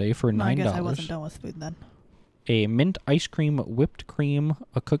crunch sundae for $9. I guess I wasn't done with food then. A mint ice cream, whipped cream,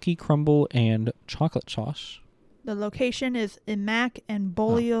 a cookie crumble, and chocolate sauce. The location is Imac and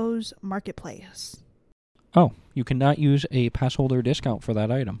Bolio's Marketplace. Oh, you cannot use a pass holder discount for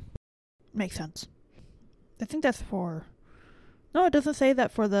that item. Makes sense. I think that's for... No, it doesn't say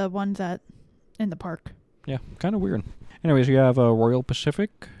that for the ones in the park. Yeah, kind of weird. Anyways, you have a Royal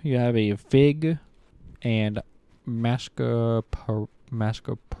Pacific, you have a fig, and mascarpone.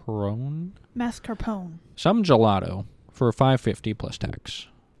 Mascarpone. Some gelato for $5.50 plus tax.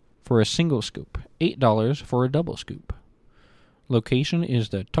 For a single scoop, $8 for a double scoop. Location is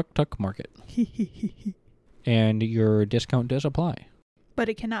the Tuk Tuk Market. And your discount does apply. But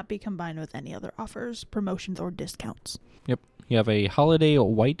it cannot be combined with any other offers, promotions, or discounts. Yep. You have a holiday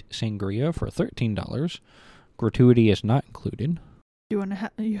white sangria for $13. Gratuity is not included. Do you want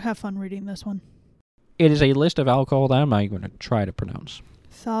to you have fun reading this one? It is a list of alcohol that I'm not going to try to pronounce.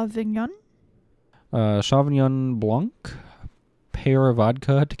 Sauvignon? Sauvignon Blanc, pear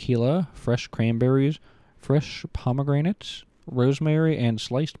vodka, tequila, fresh cranberries, fresh pomegranates, rosemary, and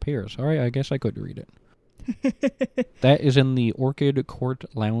sliced pears. All right, I guess I could read it. That is in the Orchid Court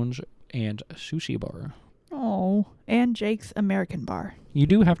Lounge and Sushi Bar. Oh, and Jake's American Bar. You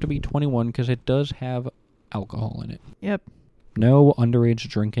do have to be 21 because it does have alcohol in it. Yep. No underage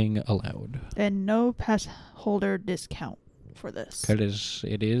drinking allowed. And no pass holder discount for this.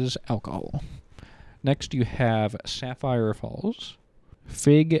 It is alcohol. Next you have Sapphire Falls,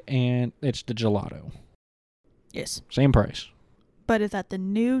 fig, and it's the gelato. Yes. Same price. But it's at the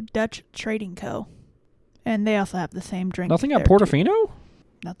New Dutch Trading Co. And they also have the same drink. Nothing at Portofino?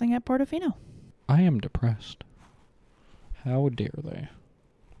 Nothing at Portofino. I am depressed. How dare they?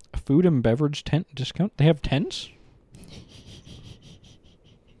 A food and beverage tent discount? They have tents?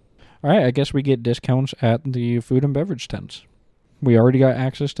 Alright, I guess we get discounts at the food and beverage tents. We already got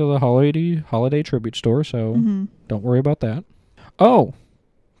access to the holiday tribute store, so don't worry about that. Oh!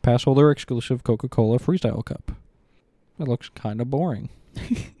 Pass holder exclusive Coca-Cola Freestyle Cup. It looks kind of boring.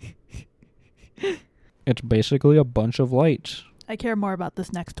 It's basically a bunch of lights. I care more about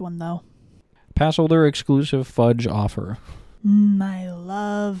this next one, though. Pass holder exclusive fudge offer. I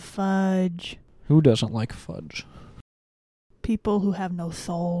love fudge. Who doesn't like fudge? People who have no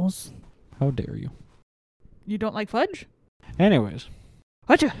souls. How dare you? You don't like fudge? Anyways.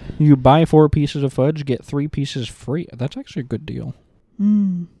 Whatcha? You buy 4 pieces of fudge, get 3 pieces free. That's actually a good deal.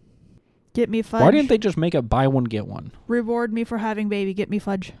 Get me fudge. Why didn't they just make it buy one, get one? Reward me for having baby. Get me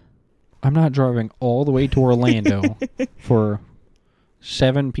fudge. I'm not driving all the way to Orlando for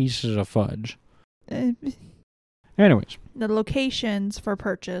 7 pieces of fudge. Anyways. The locations for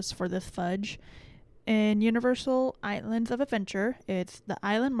purchase for this fudge in Universal Islands of Adventure, it's the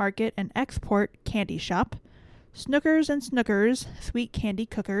Island Market and Export Candy Shop, Snookers and Snookers, Sweet Candy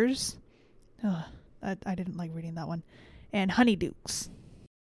Cookers. I didn't like reading that one. And Honeydukes.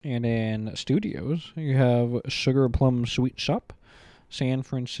 And in studios, you have Sugar Plum Sweet Shop, San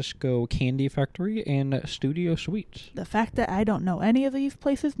Francisco Candy Factory, and Studio Sweets. The fact that I don't know any of these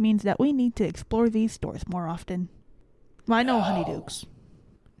places means that we need to explore these stores more often. Well, I know Honeydukes.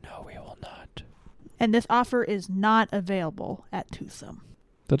 No, we will not. And this offer is not available at Twosome.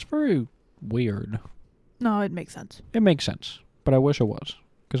 That's very weird. No, it makes sense. It makes sense, but I wish it was,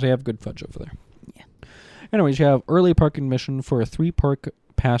 because they have good fudge over there. Yeah. Anyways, you have early park admission for 3 park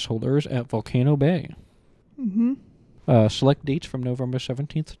pass holders at Volcano Bay. Select dates from November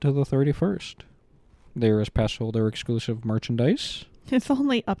 17th to the 31st. There is pass holder exclusive merchandise. It's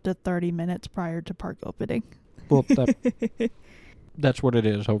only up to 30 minutes prior to park opening. Well, that's what it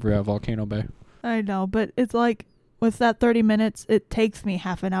is over at Volcano Bay. I know, but it's like, with that 30 minutes, it takes me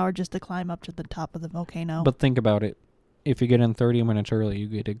half an hour just to climb up to the top of the volcano. But think about it. If you get in 30 minutes early, you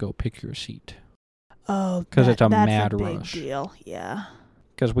get to go pick your seat. Oh, because it's a that's mad a big rush. Deal, yeah.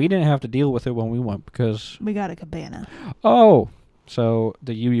 Because we didn't have to deal with it when we went because... We got a cabana. Oh! So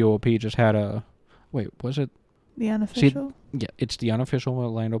the UUOP just had a... Wait, was it... The unofficial? Yeah, it's the unofficial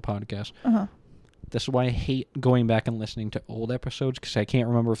Orlando podcast. Uh-huh. This is why I hate going back and listening to old episodes because I can't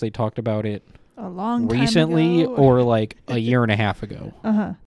remember if they talked about it a long time recently ago. or like a year and a half ago.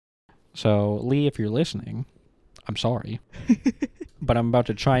 Uh-huh. So, Lee, if you're listening, I'm sorry. But I'm about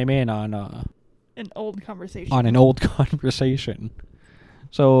to chime in on an old conversation. On an old conversation.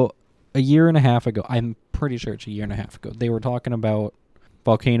 So, a year and a half ago, I'm pretty sure it's a year and a half ago, they were talking about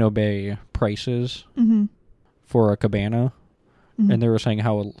Volcano Bay prices for a cabana. And they were saying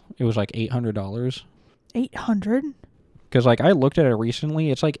how it was like $800. $800? Because like I looked at it recently,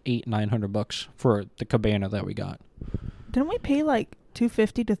 it's like $900 for the cabana that we got. Didn't we pay like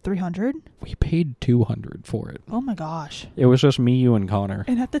 $250 to $300? We paid $200 for it. Oh my gosh! It was just me, you, and Connor.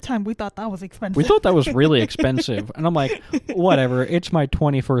 And at the time, we thought that was expensive. We thought that was really expensive, and I'm like, whatever. It's my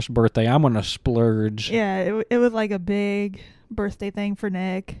 21st birthday. I'm gonna splurge. Yeah, it was like a big birthday thing for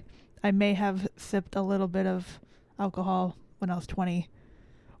Nick. I may have sipped a little bit of alcohol when I was 20.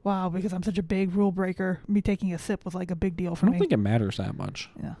 Wow, because I'm such a big rule breaker. Me taking a sip was like a big deal for me. I don't think it matters that much.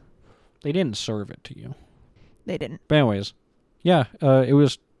 Yeah. They didn't serve it to you. They didn't. But anyways, yeah, it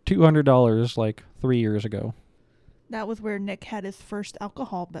was $200 like 3 years ago. That was where Nick had his first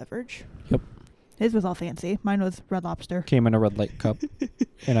alcohol beverage. Yep. His was all fancy. Mine was Red Lobster. Came in a red light cup.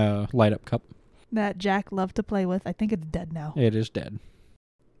 In a light up cup. That Jack loved to play with. I think it's dead now. It is dead.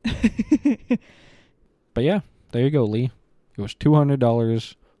 But yeah, there you go, Lee. It was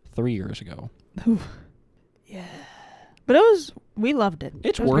 $200 3 years ago. Ooh. Yeah. But we loved it.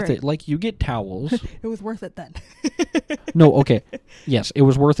 It's it worth great. it. Like, you get towels. It was worth it then. No, okay. Yes, it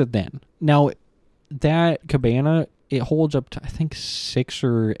was worth it then. Now, that cabana, it holds up to, I think, 6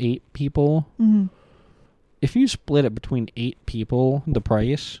 or 8 people. Mm-hmm. If you split it between 8 people, the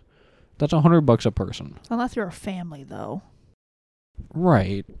price, that's $100 a person. Unless you're a family, though.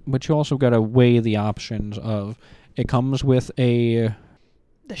 Right. But you also got to weigh the options of, it comes with the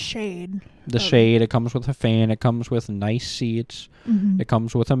shade. It comes with a fan. It comes with nice seats. Mm-hmm. It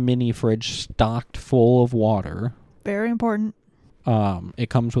comes with a mini fridge stocked full of water. Very important. It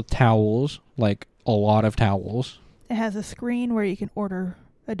comes with towels, like a lot of towels. It has a screen where you can order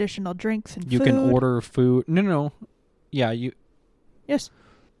additional drinks and food. You can order food. No. Yeah, Yes.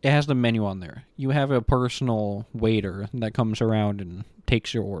 It has the menu on there. You have a personal waiter that comes around and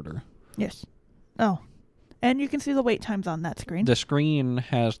takes your order. Yes. Oh. And you can see the wait times on that screen. The screen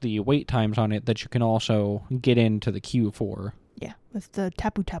has the wait times on it that you can also get into the queue for. Yeah, with the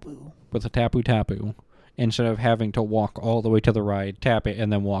tapu-tapu. With the tapu-tapu. Instead of having to walk all the way to the ride, tap it,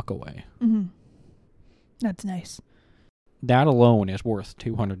 and then walk away. Mm-hmm. That's nice. That alone is worth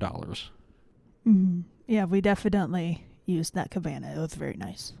 $200. Mm-hmm. Yeah, we definitely used that cabana. It was very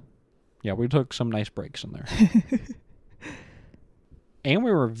nice. Yeah, we took some nice breaks in there. And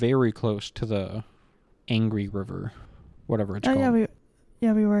we were very close to the Angry River, whatever it's called.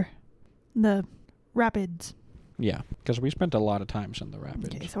 We were. The rapids. Yeah, because we spent a lot of times in the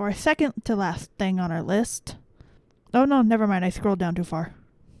rapids. Okay, so our second to last thing on our list. Oh no, never mind. I scrolled down too far.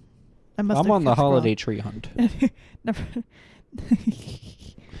 I'm on the holiday tree hunt. Never.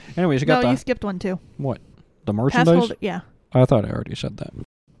 Anyways, you got you skipped one too. What? The merchandise? Yeah. I thought I already said that.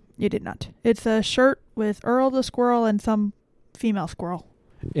 You did not. It's a shirt with Earl the squirrel and some female squirrel.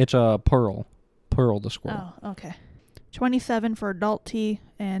 It's a Pearl the squirrel. Oh, okay. $27 for adult tee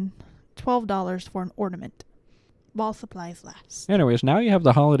and $12 for an ornament. While supplies last. Anyways, now you have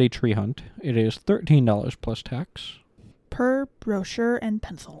the holiday tree hunt. It is $13 plus tax. Per brochure and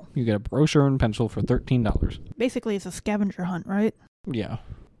pencil. You get a brochure and pencil for $13. Basically, it's a scavenger hunt, right? Yeah.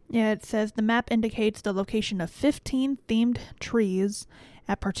 Yeah, it says the map indicates the location of 15 themed trees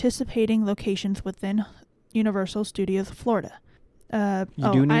at participating locations within Universal Studios Florida.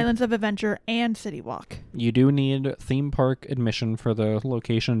 Islands of Adventure and City Walk. You do need theme park admission for the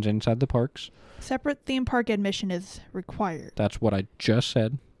locations inside the parks. Separate theme park admission is required. That's what I just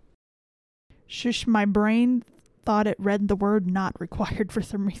said. Shush, my brain thought it read the word not required for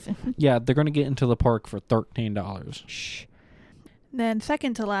some reason. Yeah, they're going to get into the park for $13. Shh. Then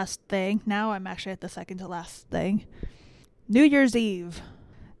second to last thing. Now I'm actually at the second to last thing. New Year's Eve.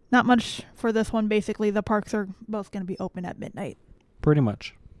 Not much for this one. Basically, the parks are both going to be open at midnight. Pretty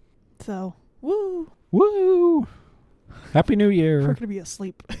much. So, woo. Woo! Happy New Year. We're going to be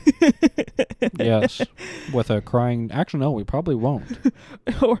asleep. Yes. With a crying... Actually, no, we probably won't.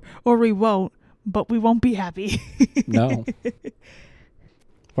 or we won't, but we won't be happy. No.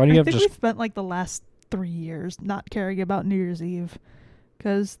 Why do you have I think we spent like the last 3 years not caring about New Year's Eve.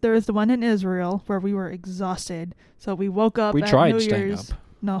 Because there was the one in Israel where we were exhausted. So we woke up We at tried New staying Year's. up.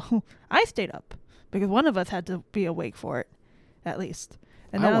 No, I stayed up. Because one of us had to be awake for it. At least.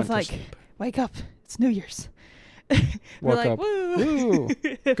 And then I was like, wake up. It's New Year's. We're like, up. Woo.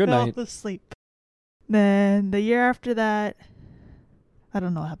 Good night. Fell asleep. Then the year after that, I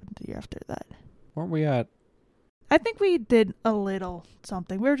don't know what happened the year after that. Weren't we at... I think we did a little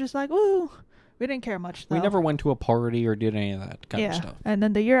something. We were just like, woo. We didn't care much, though. We never went to a party or did any of that kind of stuff. And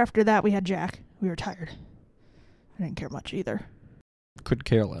then the year after that, we had Jack. We were tired. I didn't care much either. Could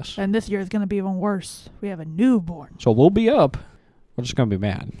care less. And this year is going to be even worse. We have a newborn. So we'll be up. We're just going to be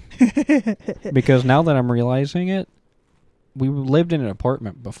mad. Because now that I'm realizing it, we lived in an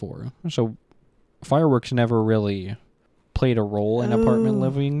apartment before. So fireworks never really played a role in apartment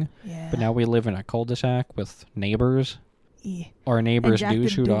living. Yeah. But now we live in a cul-de-sac with neighbors. Yeah. Our neighbors do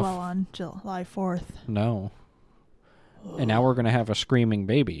shoot off. Well on July 4th. No. And now we're going to have a screaming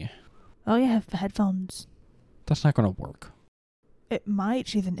baby. Oh, you have headphones. That's not going to work. It might.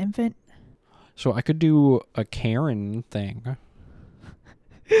 She's an infant. So I could do a Karen thing.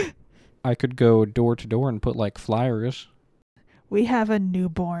 I could go door to door and put like flyers. We have a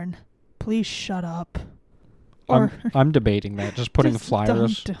newborn. Please shut up. I'm debating that. Just putting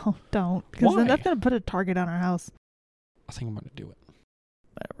flyers. Don't. Because then that's going to put a target on our house. I think I'm going to do it.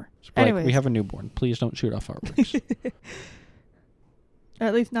 Whatever. Anyways. We have a newborn. Please don't shoot off fireworks. Or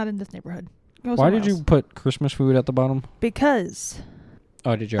at least not in this neighborhood. Why did you put Christmas food at the bottom? Because.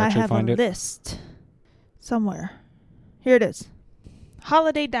 Oh, did you actually find it? I have a list somewhere. Here it is.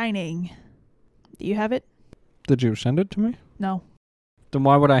 Holiday dining. Do you have it? Did you send it to me? No. Then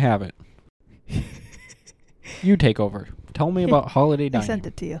why would I have it? You take over. Tell me about holiday dining. I sent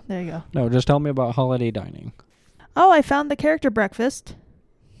it to you. There you go. No, just tell me about holiday dining. Oh, I found the character breakfast.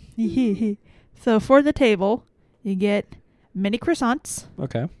 So for the table, you get mini croissants.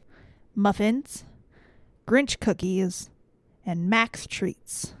 Okay. Muffins. Grinch cookies. And Max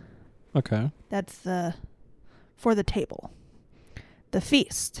treats. Okay. That's for the table. The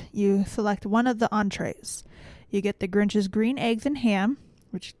feast. You select one of the entrees. You get the Grinch's green eggs and ham,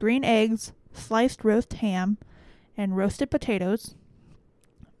 which is green eggs, sliced roast ham, and roasted potatoes.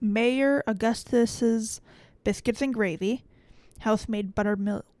 Mayor Augustus's biscuits and gravy, house-made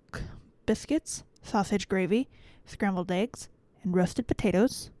buttermilk biscuits, sausage gravy, scrambled eggs, and roasted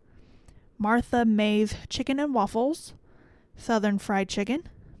potatoes. Martha May's chicken and waffles, southern fried chicken,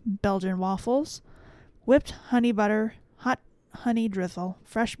 Belgian waffles, whipped honey butter, hot honey drizzle,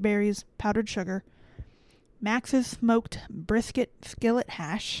 fresh berries, powdered sugar, Max's smoked brisket skillet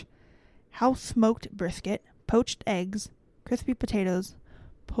hash, house smoked brisket, poached eggs, crispy potatoes,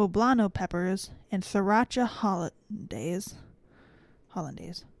 poblano peppers, and sriracha hollandaise.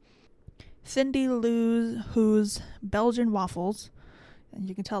 Cindy Lou Who's Belgian waffles. And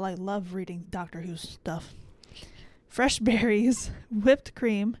you can tell I love reading Doctor Who stuff. Fresh berries, whipped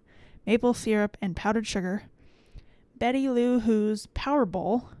cream, maple syrup, and powdered sugar. Betty Lou Who's Power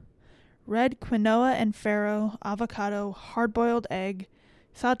Bowl. Red quinoa and farro, avocado, hard-boiled egg,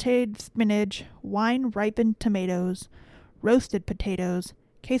 sautéed spinach, wine-ripened tomatoes, roasted potatoes,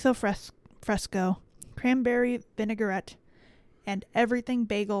 queso fresco, cranberry vinaigrette, and everything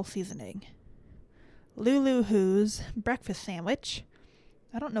bagel seasoning. Lulu Who's breakfast sandwich.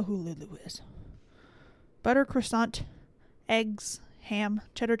 I don't know who Lulu is. Butter croissant, eggs, ham,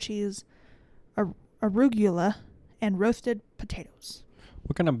 cheddar cheese, arugula, and roasted potatoes.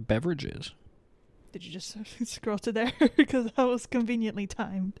 What kind of beverages? Did you just scroll to there? Because that was conveniently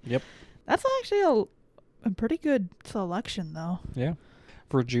timed. Yep. That's actually a pretty good selection, though. Yeah.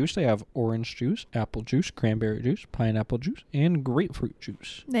 For juice, they have orange juice, apple juice, cranberry juice, pineapple juice, and grapefruit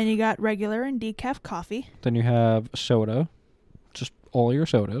juice. Then you got regular and decaf coffee. Then you have soda, just all your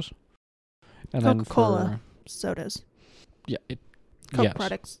sodas. And Coca-Cola sodas. Yeah. Coke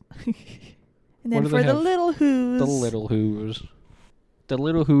products. And then for the Little Who's. The Little Who's. The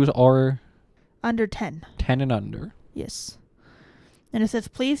Little Who's are... under 10. 10 and under. Yes. And it says,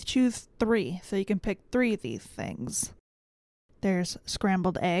 please choose 3. So you can pick 3 of these things. There's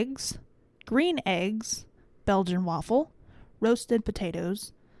scrambled eggs, green eggs, Belgian waffle, roasted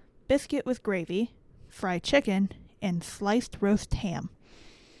potatoes, biscuit with gravy, fried chicken, and sliced roast ham.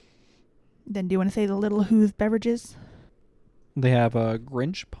 Then do you want to say the Little Who's beverages? They have a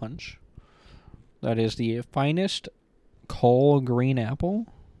Grinch Punch. That is the finest Col green apple.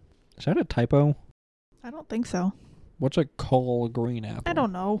 Is that a typo? I don't think so. What's a Col green apple? I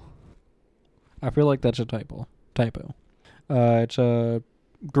don't know. I feel like that's a typo. It's a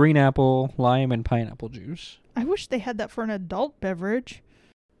green apple, lime, and pineapple juice. I wish they had that for an adult beverage.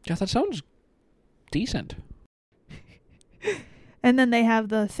 Yeah, that sounds decent. And then they have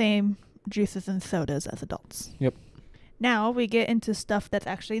the same juices and sodas as adults. Yep. Now we get into stuff that's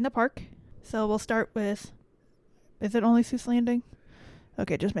actually in the park. So we'll start with... Is it only Seuss Landing?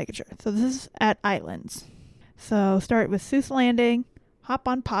 Okay, just making sure. So this is at Islands. So start with Seuss Landing, Hop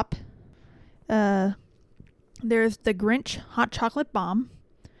on Pop. There's the Grinch Hot Chocolate Bomb.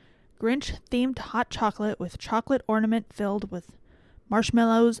 Grinch-themed hot chocolate with chocolate ornament filled with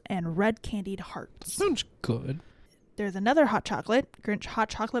marshmallows, and red candied hearts. Sounds good. There's another hot chocolate, Grinch Hot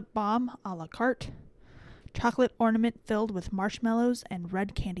Chocolate Bomb a la carte. Chocolate ornament filled with marshmallows and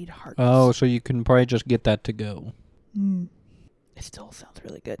red candied hearts. Oh, so you can probably just get that to go. It still sounds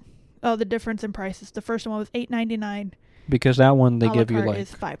really good. Oh, the difference in prices. The first one was $8.99. Because that one they give you like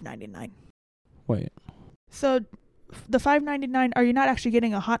is $5.99. Wait. So the $5.99, are you not actually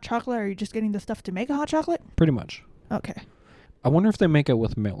getting a hot chocolate, or are you just getting the stuff to make a hot chocolate? Pretty much. Okay. I wonder if they make it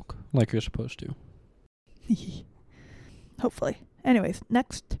with milk, like you're supposed to. Hopefully. Anyways,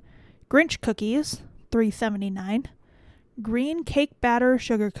 next, Grinch cookies, $3.79. Green cake batter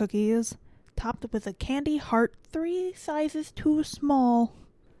sugar cookies, topped with a candy heart, 3 sizes too small.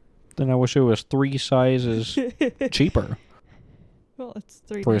 Then I wish it was 3 sizes cheaper. Well, it's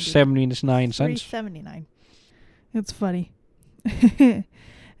 $3.99. For 79 cents. $3.79. It's funny. And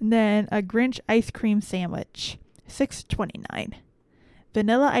then a Grinch ice cream sandwich, $6.29.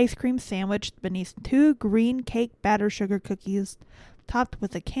 Vanilla ice cream sandwich beneath 2 green cake batter sugar cookies, topped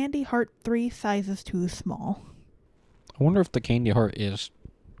with a candy heart 3 sizes too small. I wonder if the candy heart is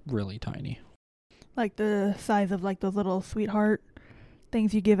really tiny. Like the size of like those little sweetheart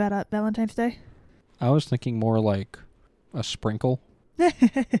things you give out at Valentine's Day? I was thinking more like a sprinkle.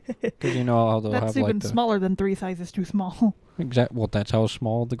 Because you know how they'll that's have even like smaller than 3 sizes too small. Well, that's how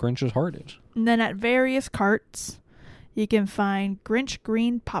small the Grinch's heart is. And then at various carts, you can find Grinch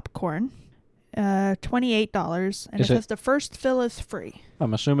green popcorn, $28, and it says the first fill is free.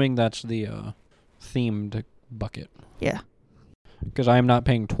 I'm assuming that's the themed bucket. Yeah. Because I am not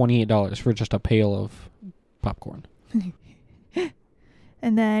paying $28 for just a pail of popcorn.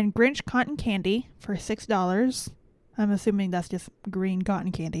 And then Grinch cotton candy for $6. I'm assuming that's just green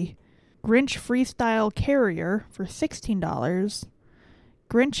cotton candy. Grinch freestyle carrier for $16.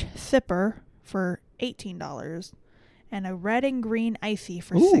 Grinch sipper for $18. And a red and green icy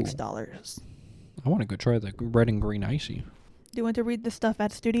for $6. I want to go try the red and green icy. Do you want to read the stuff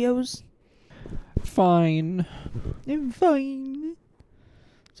at Studios? Fine. Fine.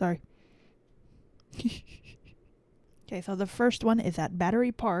 Sorry. Okay, so the first one is at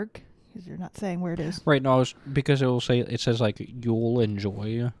Battery Park, because you're not saying where it is. Right, no, because it says like you'll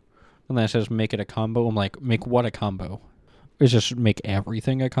enjoy, and then it says make it a combo. I'm like, make what a combo? Is just make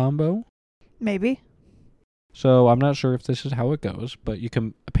everything a combo? Maybe. So I'm not sure if this is how it goes, but you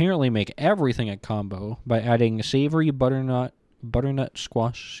can apparently make everything a combo by adding savory butternut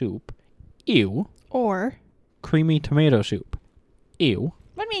squash soup. Ew. Or creamy tomato soup. Ew.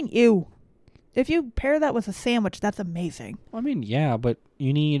 What do you mean, ew? If you pair that with a sandwich, that's amazing. I mean, yeah, but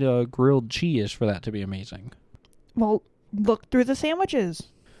you need grilled cheese for that to be amazing. Well, look through the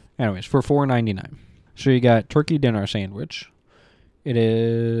sandwiches. Anyways, for $4.99. So you got turkey dinner sandwich. It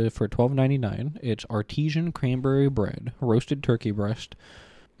is for $12.99. It's artesian cranberry bread, roasted turkey breast,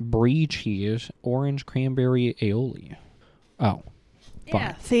 brie cheese, orange cranberry aioli. Oh. Fine.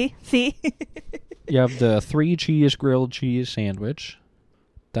 Yeah, see? You have the 3 cheese grilled cheese sandwich.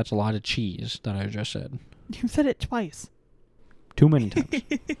 That's a lot of cheese that I just said. You said it twice. Too many times.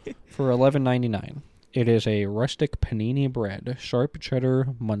 For $11.99. It is a rustic panini bread, sharp cheddar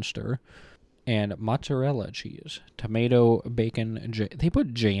Munster, and mozzarella cheese, tomato, bacon, They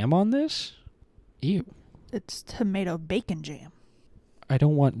put jam on this? Ew. It's tomato bacon jam. I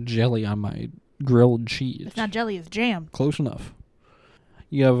don't want jelly on my grilled cheese. It's not jelly, it's jam. Close enough.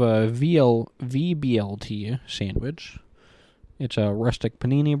 You have a VBLT sandwich. It's a rustic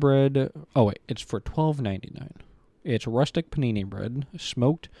panini bread. Oh, wait. It's for $12.99. It's rustic panini bread,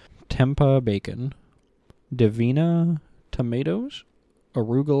 smoked tempeh bacon, Divina tomatoes,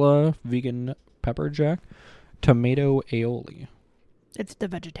 arugula vegan pepper jack, tomato aioli. It's the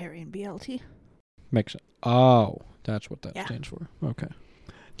vegetarian BLT. Makes sense. Oh, that's what that stands for. Okay.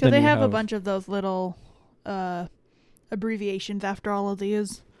 So they have a bunch of those little abbreviations after all of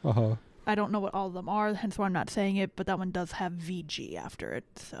these. Uh-huh. I don't know what all of them are, hence why I'm not saying it, but that one does have VG after it,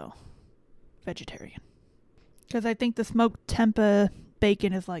 so vegetarian. Because I think the smoked tempeh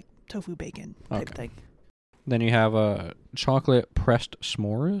bacon is like tofu bacon type thing. Then you have chocolate pressed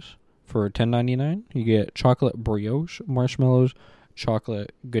s'mores for $10.99. You get chocolate brioche, marshmallows,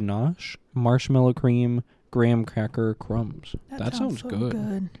 chocolate ganache, marshmallow cream, graham cracker crumbs. That sounds so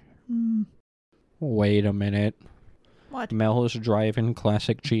good. Wait a minute. What? Mel's Drive-In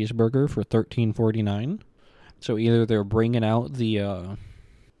Classic Cheeseburger for $13.49. So either they're bringing out the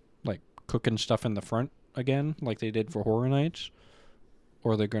cooking stuff in the front again, like they did for Horror Nights,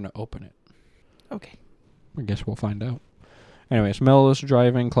 or they're going to open it. Okay. I guess we'll find out. Anyways, Mel's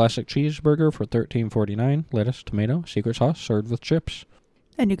Drive-In Classic Cheeseburger for $13.49. Lettuce, tomato, secret sauce, served with chips.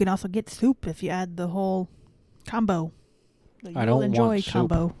 And you can also get soup if you add the whole combo. I don't enjoy want soup.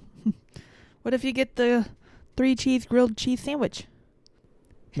 combo. What if you get the 3-cheese grilled cheese sandwich?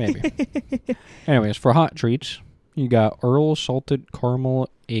 Maybe. Anyways, for hot treats, you got Earl's Salted Caramel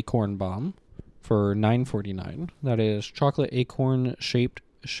Acorn Bomb for $9.49. That is chocolate acorn-shaped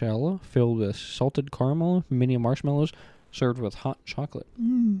shell filled with salted caramel, mini marshmallows, served with hot chocolate.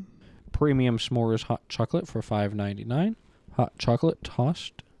 Premium S'mores hot chocolate for $5.99. Hot chocolate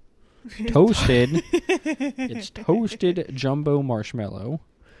toasted. It's toasted jumbo marshmallow,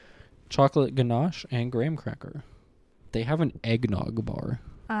 chocolate ganache, and graham cracker. They have an eggnog bar.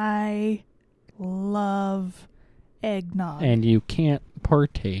 I love eggnog. And you can't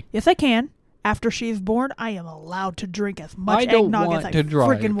partake. Yes, I can. After she's born, I am allowed to drink as much eggnog as I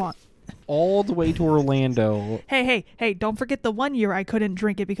freaking want. All the way to Orlando. Hey, don't forget the one year I couldn't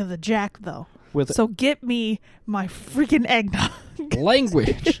drink it because of Jack, though. So get me my freaking eggnog.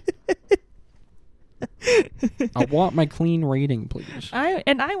 Language. I want my clean rating, please. I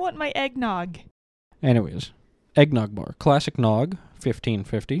want my eggnog. Anyways, eggnog bar. Classic nog,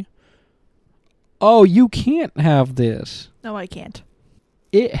 $15.50. Oh, you can't have this. No, I can't.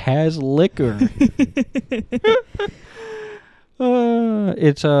 It has liquor.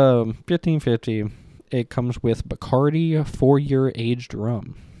 It's $15.50. It comes with Bacardi 4-year aged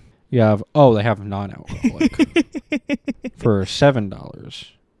rum. They have non-alcoholic for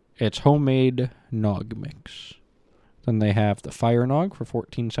 $7. It's homemade nog mix. Then they have the Fire Nog for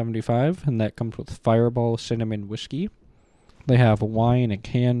 $14.75, and that comes with Fireball cinnamon whiskey. They have wine and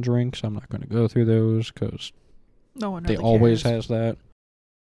canned drinks. I'm not going to go through those because no one really always cares. has that.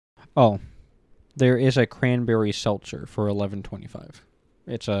 Oh, there is a cranberry seltzer for $11.25.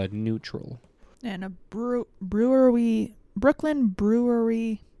 It's a neutral. And a Brooklyn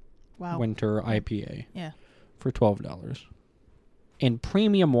Brewery. Wow. Winter IPA. Yeah. For $12. And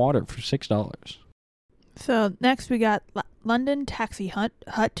premium water for $6. So next we got London Taxi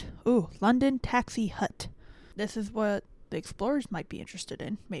Hut. Ooh, London Taxi Hut. This is what the explorers might be interested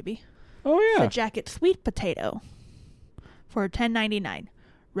in, maybe. Oh yeah. The jacket sweet potato for $10.99.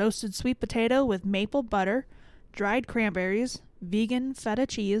 Roasted sweet potato with maple butter, dried cranberries, vegan feta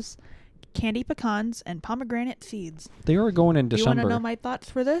cheese, candy pecans, and pomegranate seeds. They are going in December. You want to know my thoughts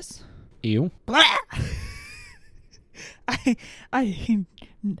for this? Ew. Blah! I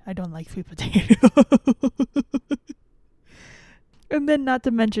don't like sweet potato. And then not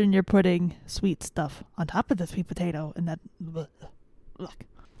to mention you're putting sweet stuff on top of the sweet potato, and that look.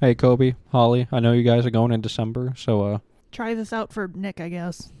 Hey Kobe, Holly, I know you guys are going in December, so try this out for Nick, I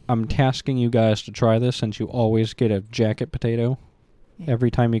guess. I'm tasking you guys to try this since you always get a jacket potato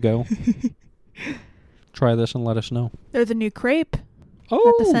every time you go. Try this and let us know. There's a new crepe at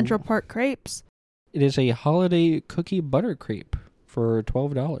the Central Park Crepes. It is a holiday cookie butter crepe for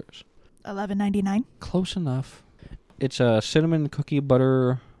 $12. $11.99. Close enough. It's a cinnamon cookie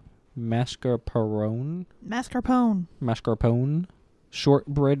butter mascarpone.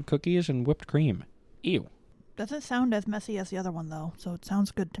 Shortbread cookies and whipped cream. Ew. Doesn't sound as messy as the other one, though, so it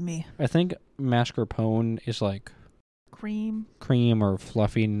sounds good to me. I think mascarpone is like cream or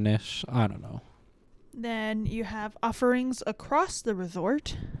fluffiness. I don't know. Then you have offerings across the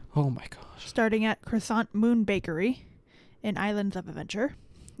resort. Oh my gosh. Starting at Croissant Moon Bakery in Islands of Adventure.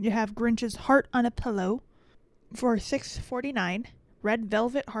 You have Grinch's Heart on a Pillow for $6.49. Red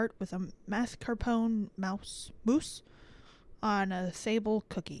velvet heart with a mascarpone mousse on a sable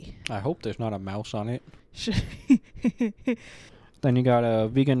cookie. I hope there's not a mouse on it. Then you got a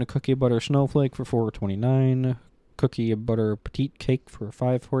vegan cookie butter snowflake for $4.29. Cookie butter petite cake for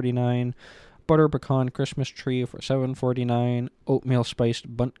 $5.49. Butter pecan Christmas tree for $7.49. Oatmeal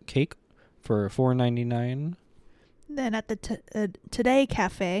spiced bundt cake for $4.99. Then at the Today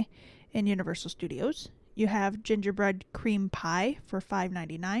Cafe in Universal Studios, you have gingerbread cream pie for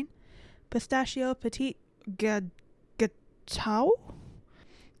 $5.99. Pistachio petite gâteau,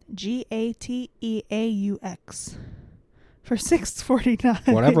 GATEAUX, for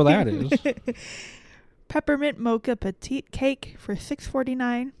 $6.49. Whatever that is. Peppermint mocha petite cake for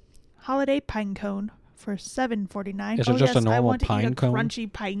 $6.49. Holiday pine cone for $7.49. Is it just a normal pine cone?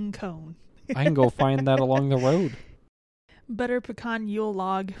 Crunchy pine cone. I can go find that along the road. Butter pecan Yule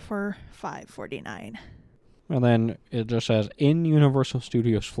log for $5.49. And then it just says in Universal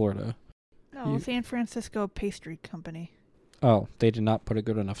Studios, Florida. No, San Francisco Pastry Company. Oh, they did not put a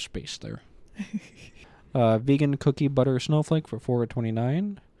good enough space there. Vegan cookie butter snowflake for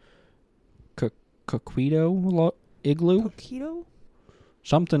 $4.29. Coquito igloo? Coquito?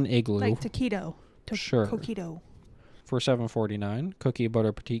 Something igloo. Like taquito. Sure. Coquito. For $7.49. Cookie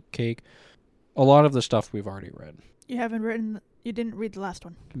butter petite cake. A lot of the stuff we've already read. You didn't read the last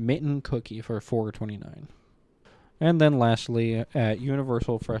one. Mitten cookie for $4.29. And then lastly, at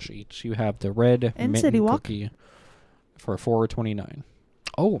Universal Fresh Eats, you have the red and mitten City Walk cookie for $4.29.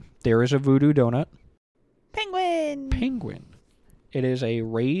 Oh, there is a voodoo donut. Penguin. It is a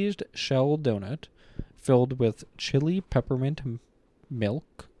raised shell donut filled with chili peppermint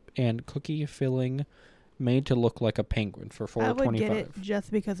milk and cookie filling made to look like a penguin for $4.25. I would get it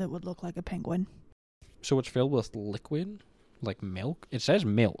just because it would look like a penguin. So it's filled with liquid, like milk? It says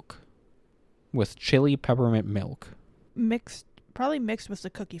milk. With chili peppermint milk. Probably mixed with the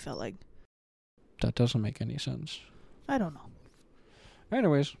cookie filling. That doesn't make any sense. I don't know.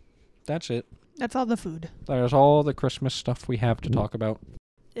 Anyways, that's it. That's all the food. That is all the Christmas stuff we have to talk about.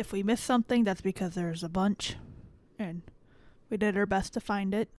 If we miss something, that's because there's a bunch. And we did our best to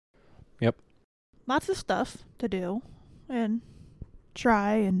find it. Yep. Lots of stuff to do. And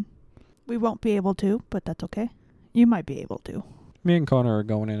try. And we won't be able to, but that's okay. You might be able to. Me and Connor are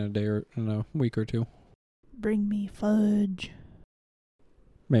going in a week or two. Bring me fudge.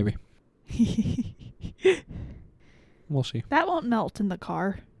 Maybe. We'll see. That won't melt in the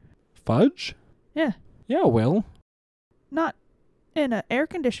car. Fudge? Yeah. Yeah, it will. Not in an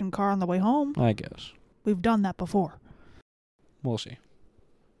air-conditioned car on the way home. I guess. We've done that before. We'll see.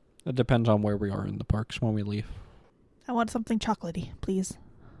 It depends on where we are in the parks when we leave. I want something chocolatey, please.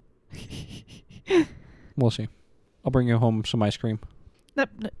 We'll see. I'll bring you home some ice cream.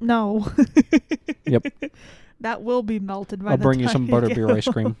 No. Yep. That will be melted by the time I'll bring you some butterbeer ice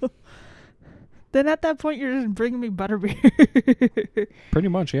cream. Then at that point, you're just bringing me butterbeer. Pretty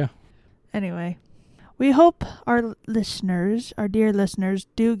much, yeah. Anyway, we hope our dear listeners,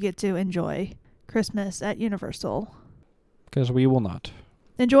 do get to enjoy Christmas at Universal. Because we will not.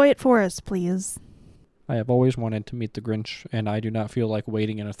 Enjoy it for us, please. I have always wanted to meet the Grinch, and I do not feel like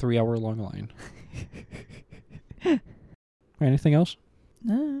waiting in a 3-hour-long line. Anything else?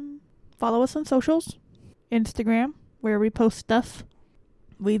 Follow us on socials. Instagram, where we post stuff.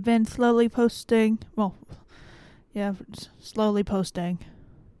 We've been slowly posting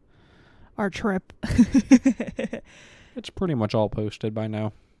our trip. It's pretty much all posted by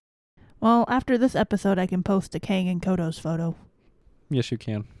now. Well, after this episode, I can post a Kang and Kodo's photo. Yes, you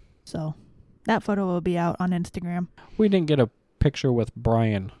can. So, that photo will be out on Instagram. We didn't get a picture with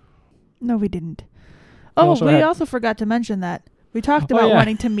Brian. No, we didn't. We also forgot to mention that. We talked about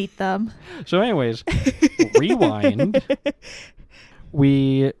wanting to meet them. So anyways, rewind.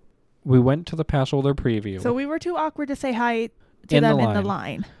 We went to the pass holder preview. So we were too awkward to say hi to them in the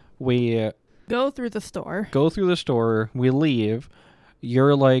line. We go through the store. We leave.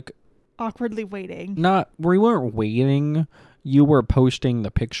 You're like awkwardly waiting. We weren't waiting. You were posting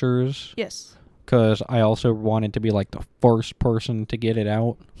the pictures. Yes. Because I also wanted to be like the first person to get it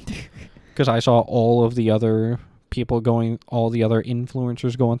out. Because I saw all of the other people all the other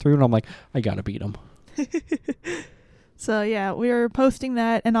influencers going through, and I'm like, I gotta beat them. So yeah, we were posting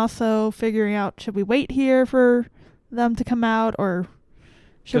that and also figuring out, should we wait here for them to come out, or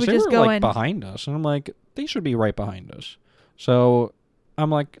should we just go in? Behind us, and I'm like, they should be right behind us. So I'm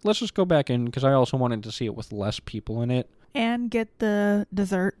like, let's just go back in, because I also wanted to see it with less people in it. And get the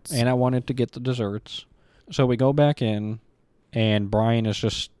desserts. And I wanted to get the desserts. So we go back in, and Brian is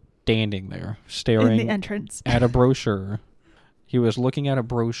just standing there, staring in the entrance at a brochure. He was looking at a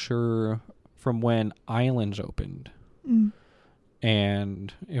brochure from when Islands opened. Mm.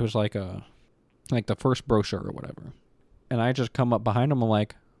 And it was like the first brochure or whatever. And I just come up behind him, I'm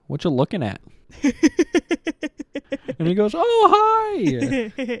like, what you looking at? And he goes, oh,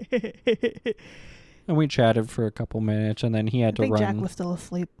 hi! And we chatted for a couple minutes, and then he had to run. Jack was still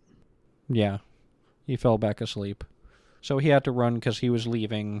asleep. Yeah. He fell back asleep. So he had to run because he was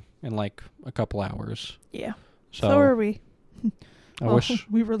leaving in like a couple hours. Yeah. So are we.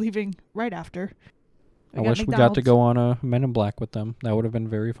 We were leaving right after. I wish we got to go on a Men in Black with them. That would have been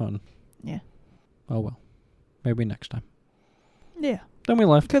very fun. Yeah. Oh well. Maybe next time. Yeah. Then we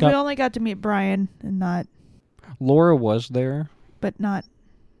left. Because we only got to meet Brian and not... Laura was there. But not...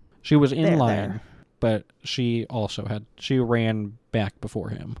 She was in line. But she also she ran back before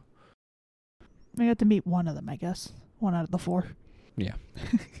him. We got to meet one of them, I guess. One out of the 4. Yeah.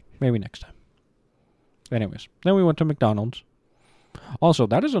 Maybe next time. Anyways, then we went to McDonald's. Also,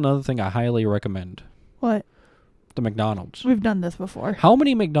 that is another thing I highly recommend. What? The McDonald's. We've done this before. How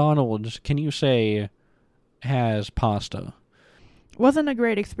many McDonald's can you say has pasta? Wasn't a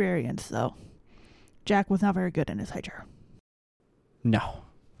great experience, though. Jack was not very good in his high chair. No.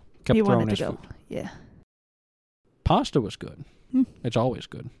 Kept throwing his food. Yeah. Pasta was good. It's always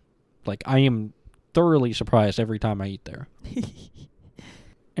good. Like, I am thoroughly surprised every time I eat there.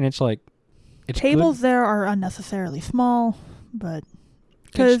 And it's like... Tables there are unnecessarily small, but...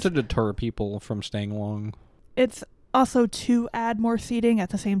 It's to deter people from staying long. It's also to add more seating at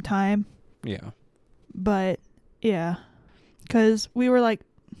the same time. Yeah. But, yeah. Because we were like,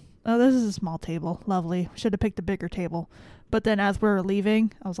 oh, this is a small table. Lovely. Should have picked a bigger table. But then as we were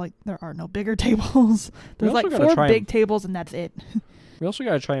leaving, I was like, there are no bigger tables. There's like 4 big tables and that's it. We also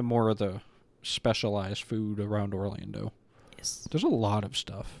got to try more of the specialized food around Orlando. Yes. There's a lot of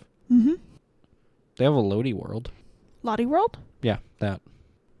stuff. Mm-hmm. They have a Lodi World. Lodi World? Yeah, that.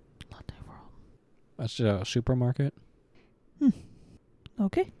 Lodi World. That's a supermarket.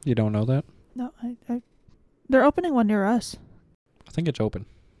 Okay. You don't know that? No, they're opening one near us. I think it's open.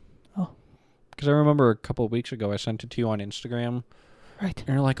 Oh. Because I remember a couple of weeks ago I sent it to you on Instagram. Right. And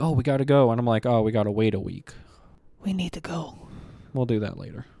you're like, oh, we got to go. And I'm like, oh, we got to wait a week. We need to go. We'll do that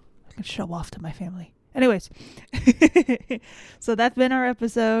later. I can show off to my family. Anyways. So that's been our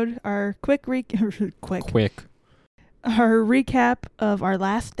episode. Our quick. Our recap of our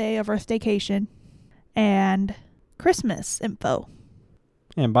last day of our staycation. And Christmas info.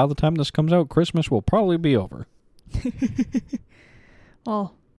 And by the time this comes out, Christmas will probably be over.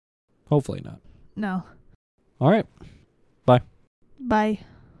 Well. Hopefully not. No. All right. Bye. Bye.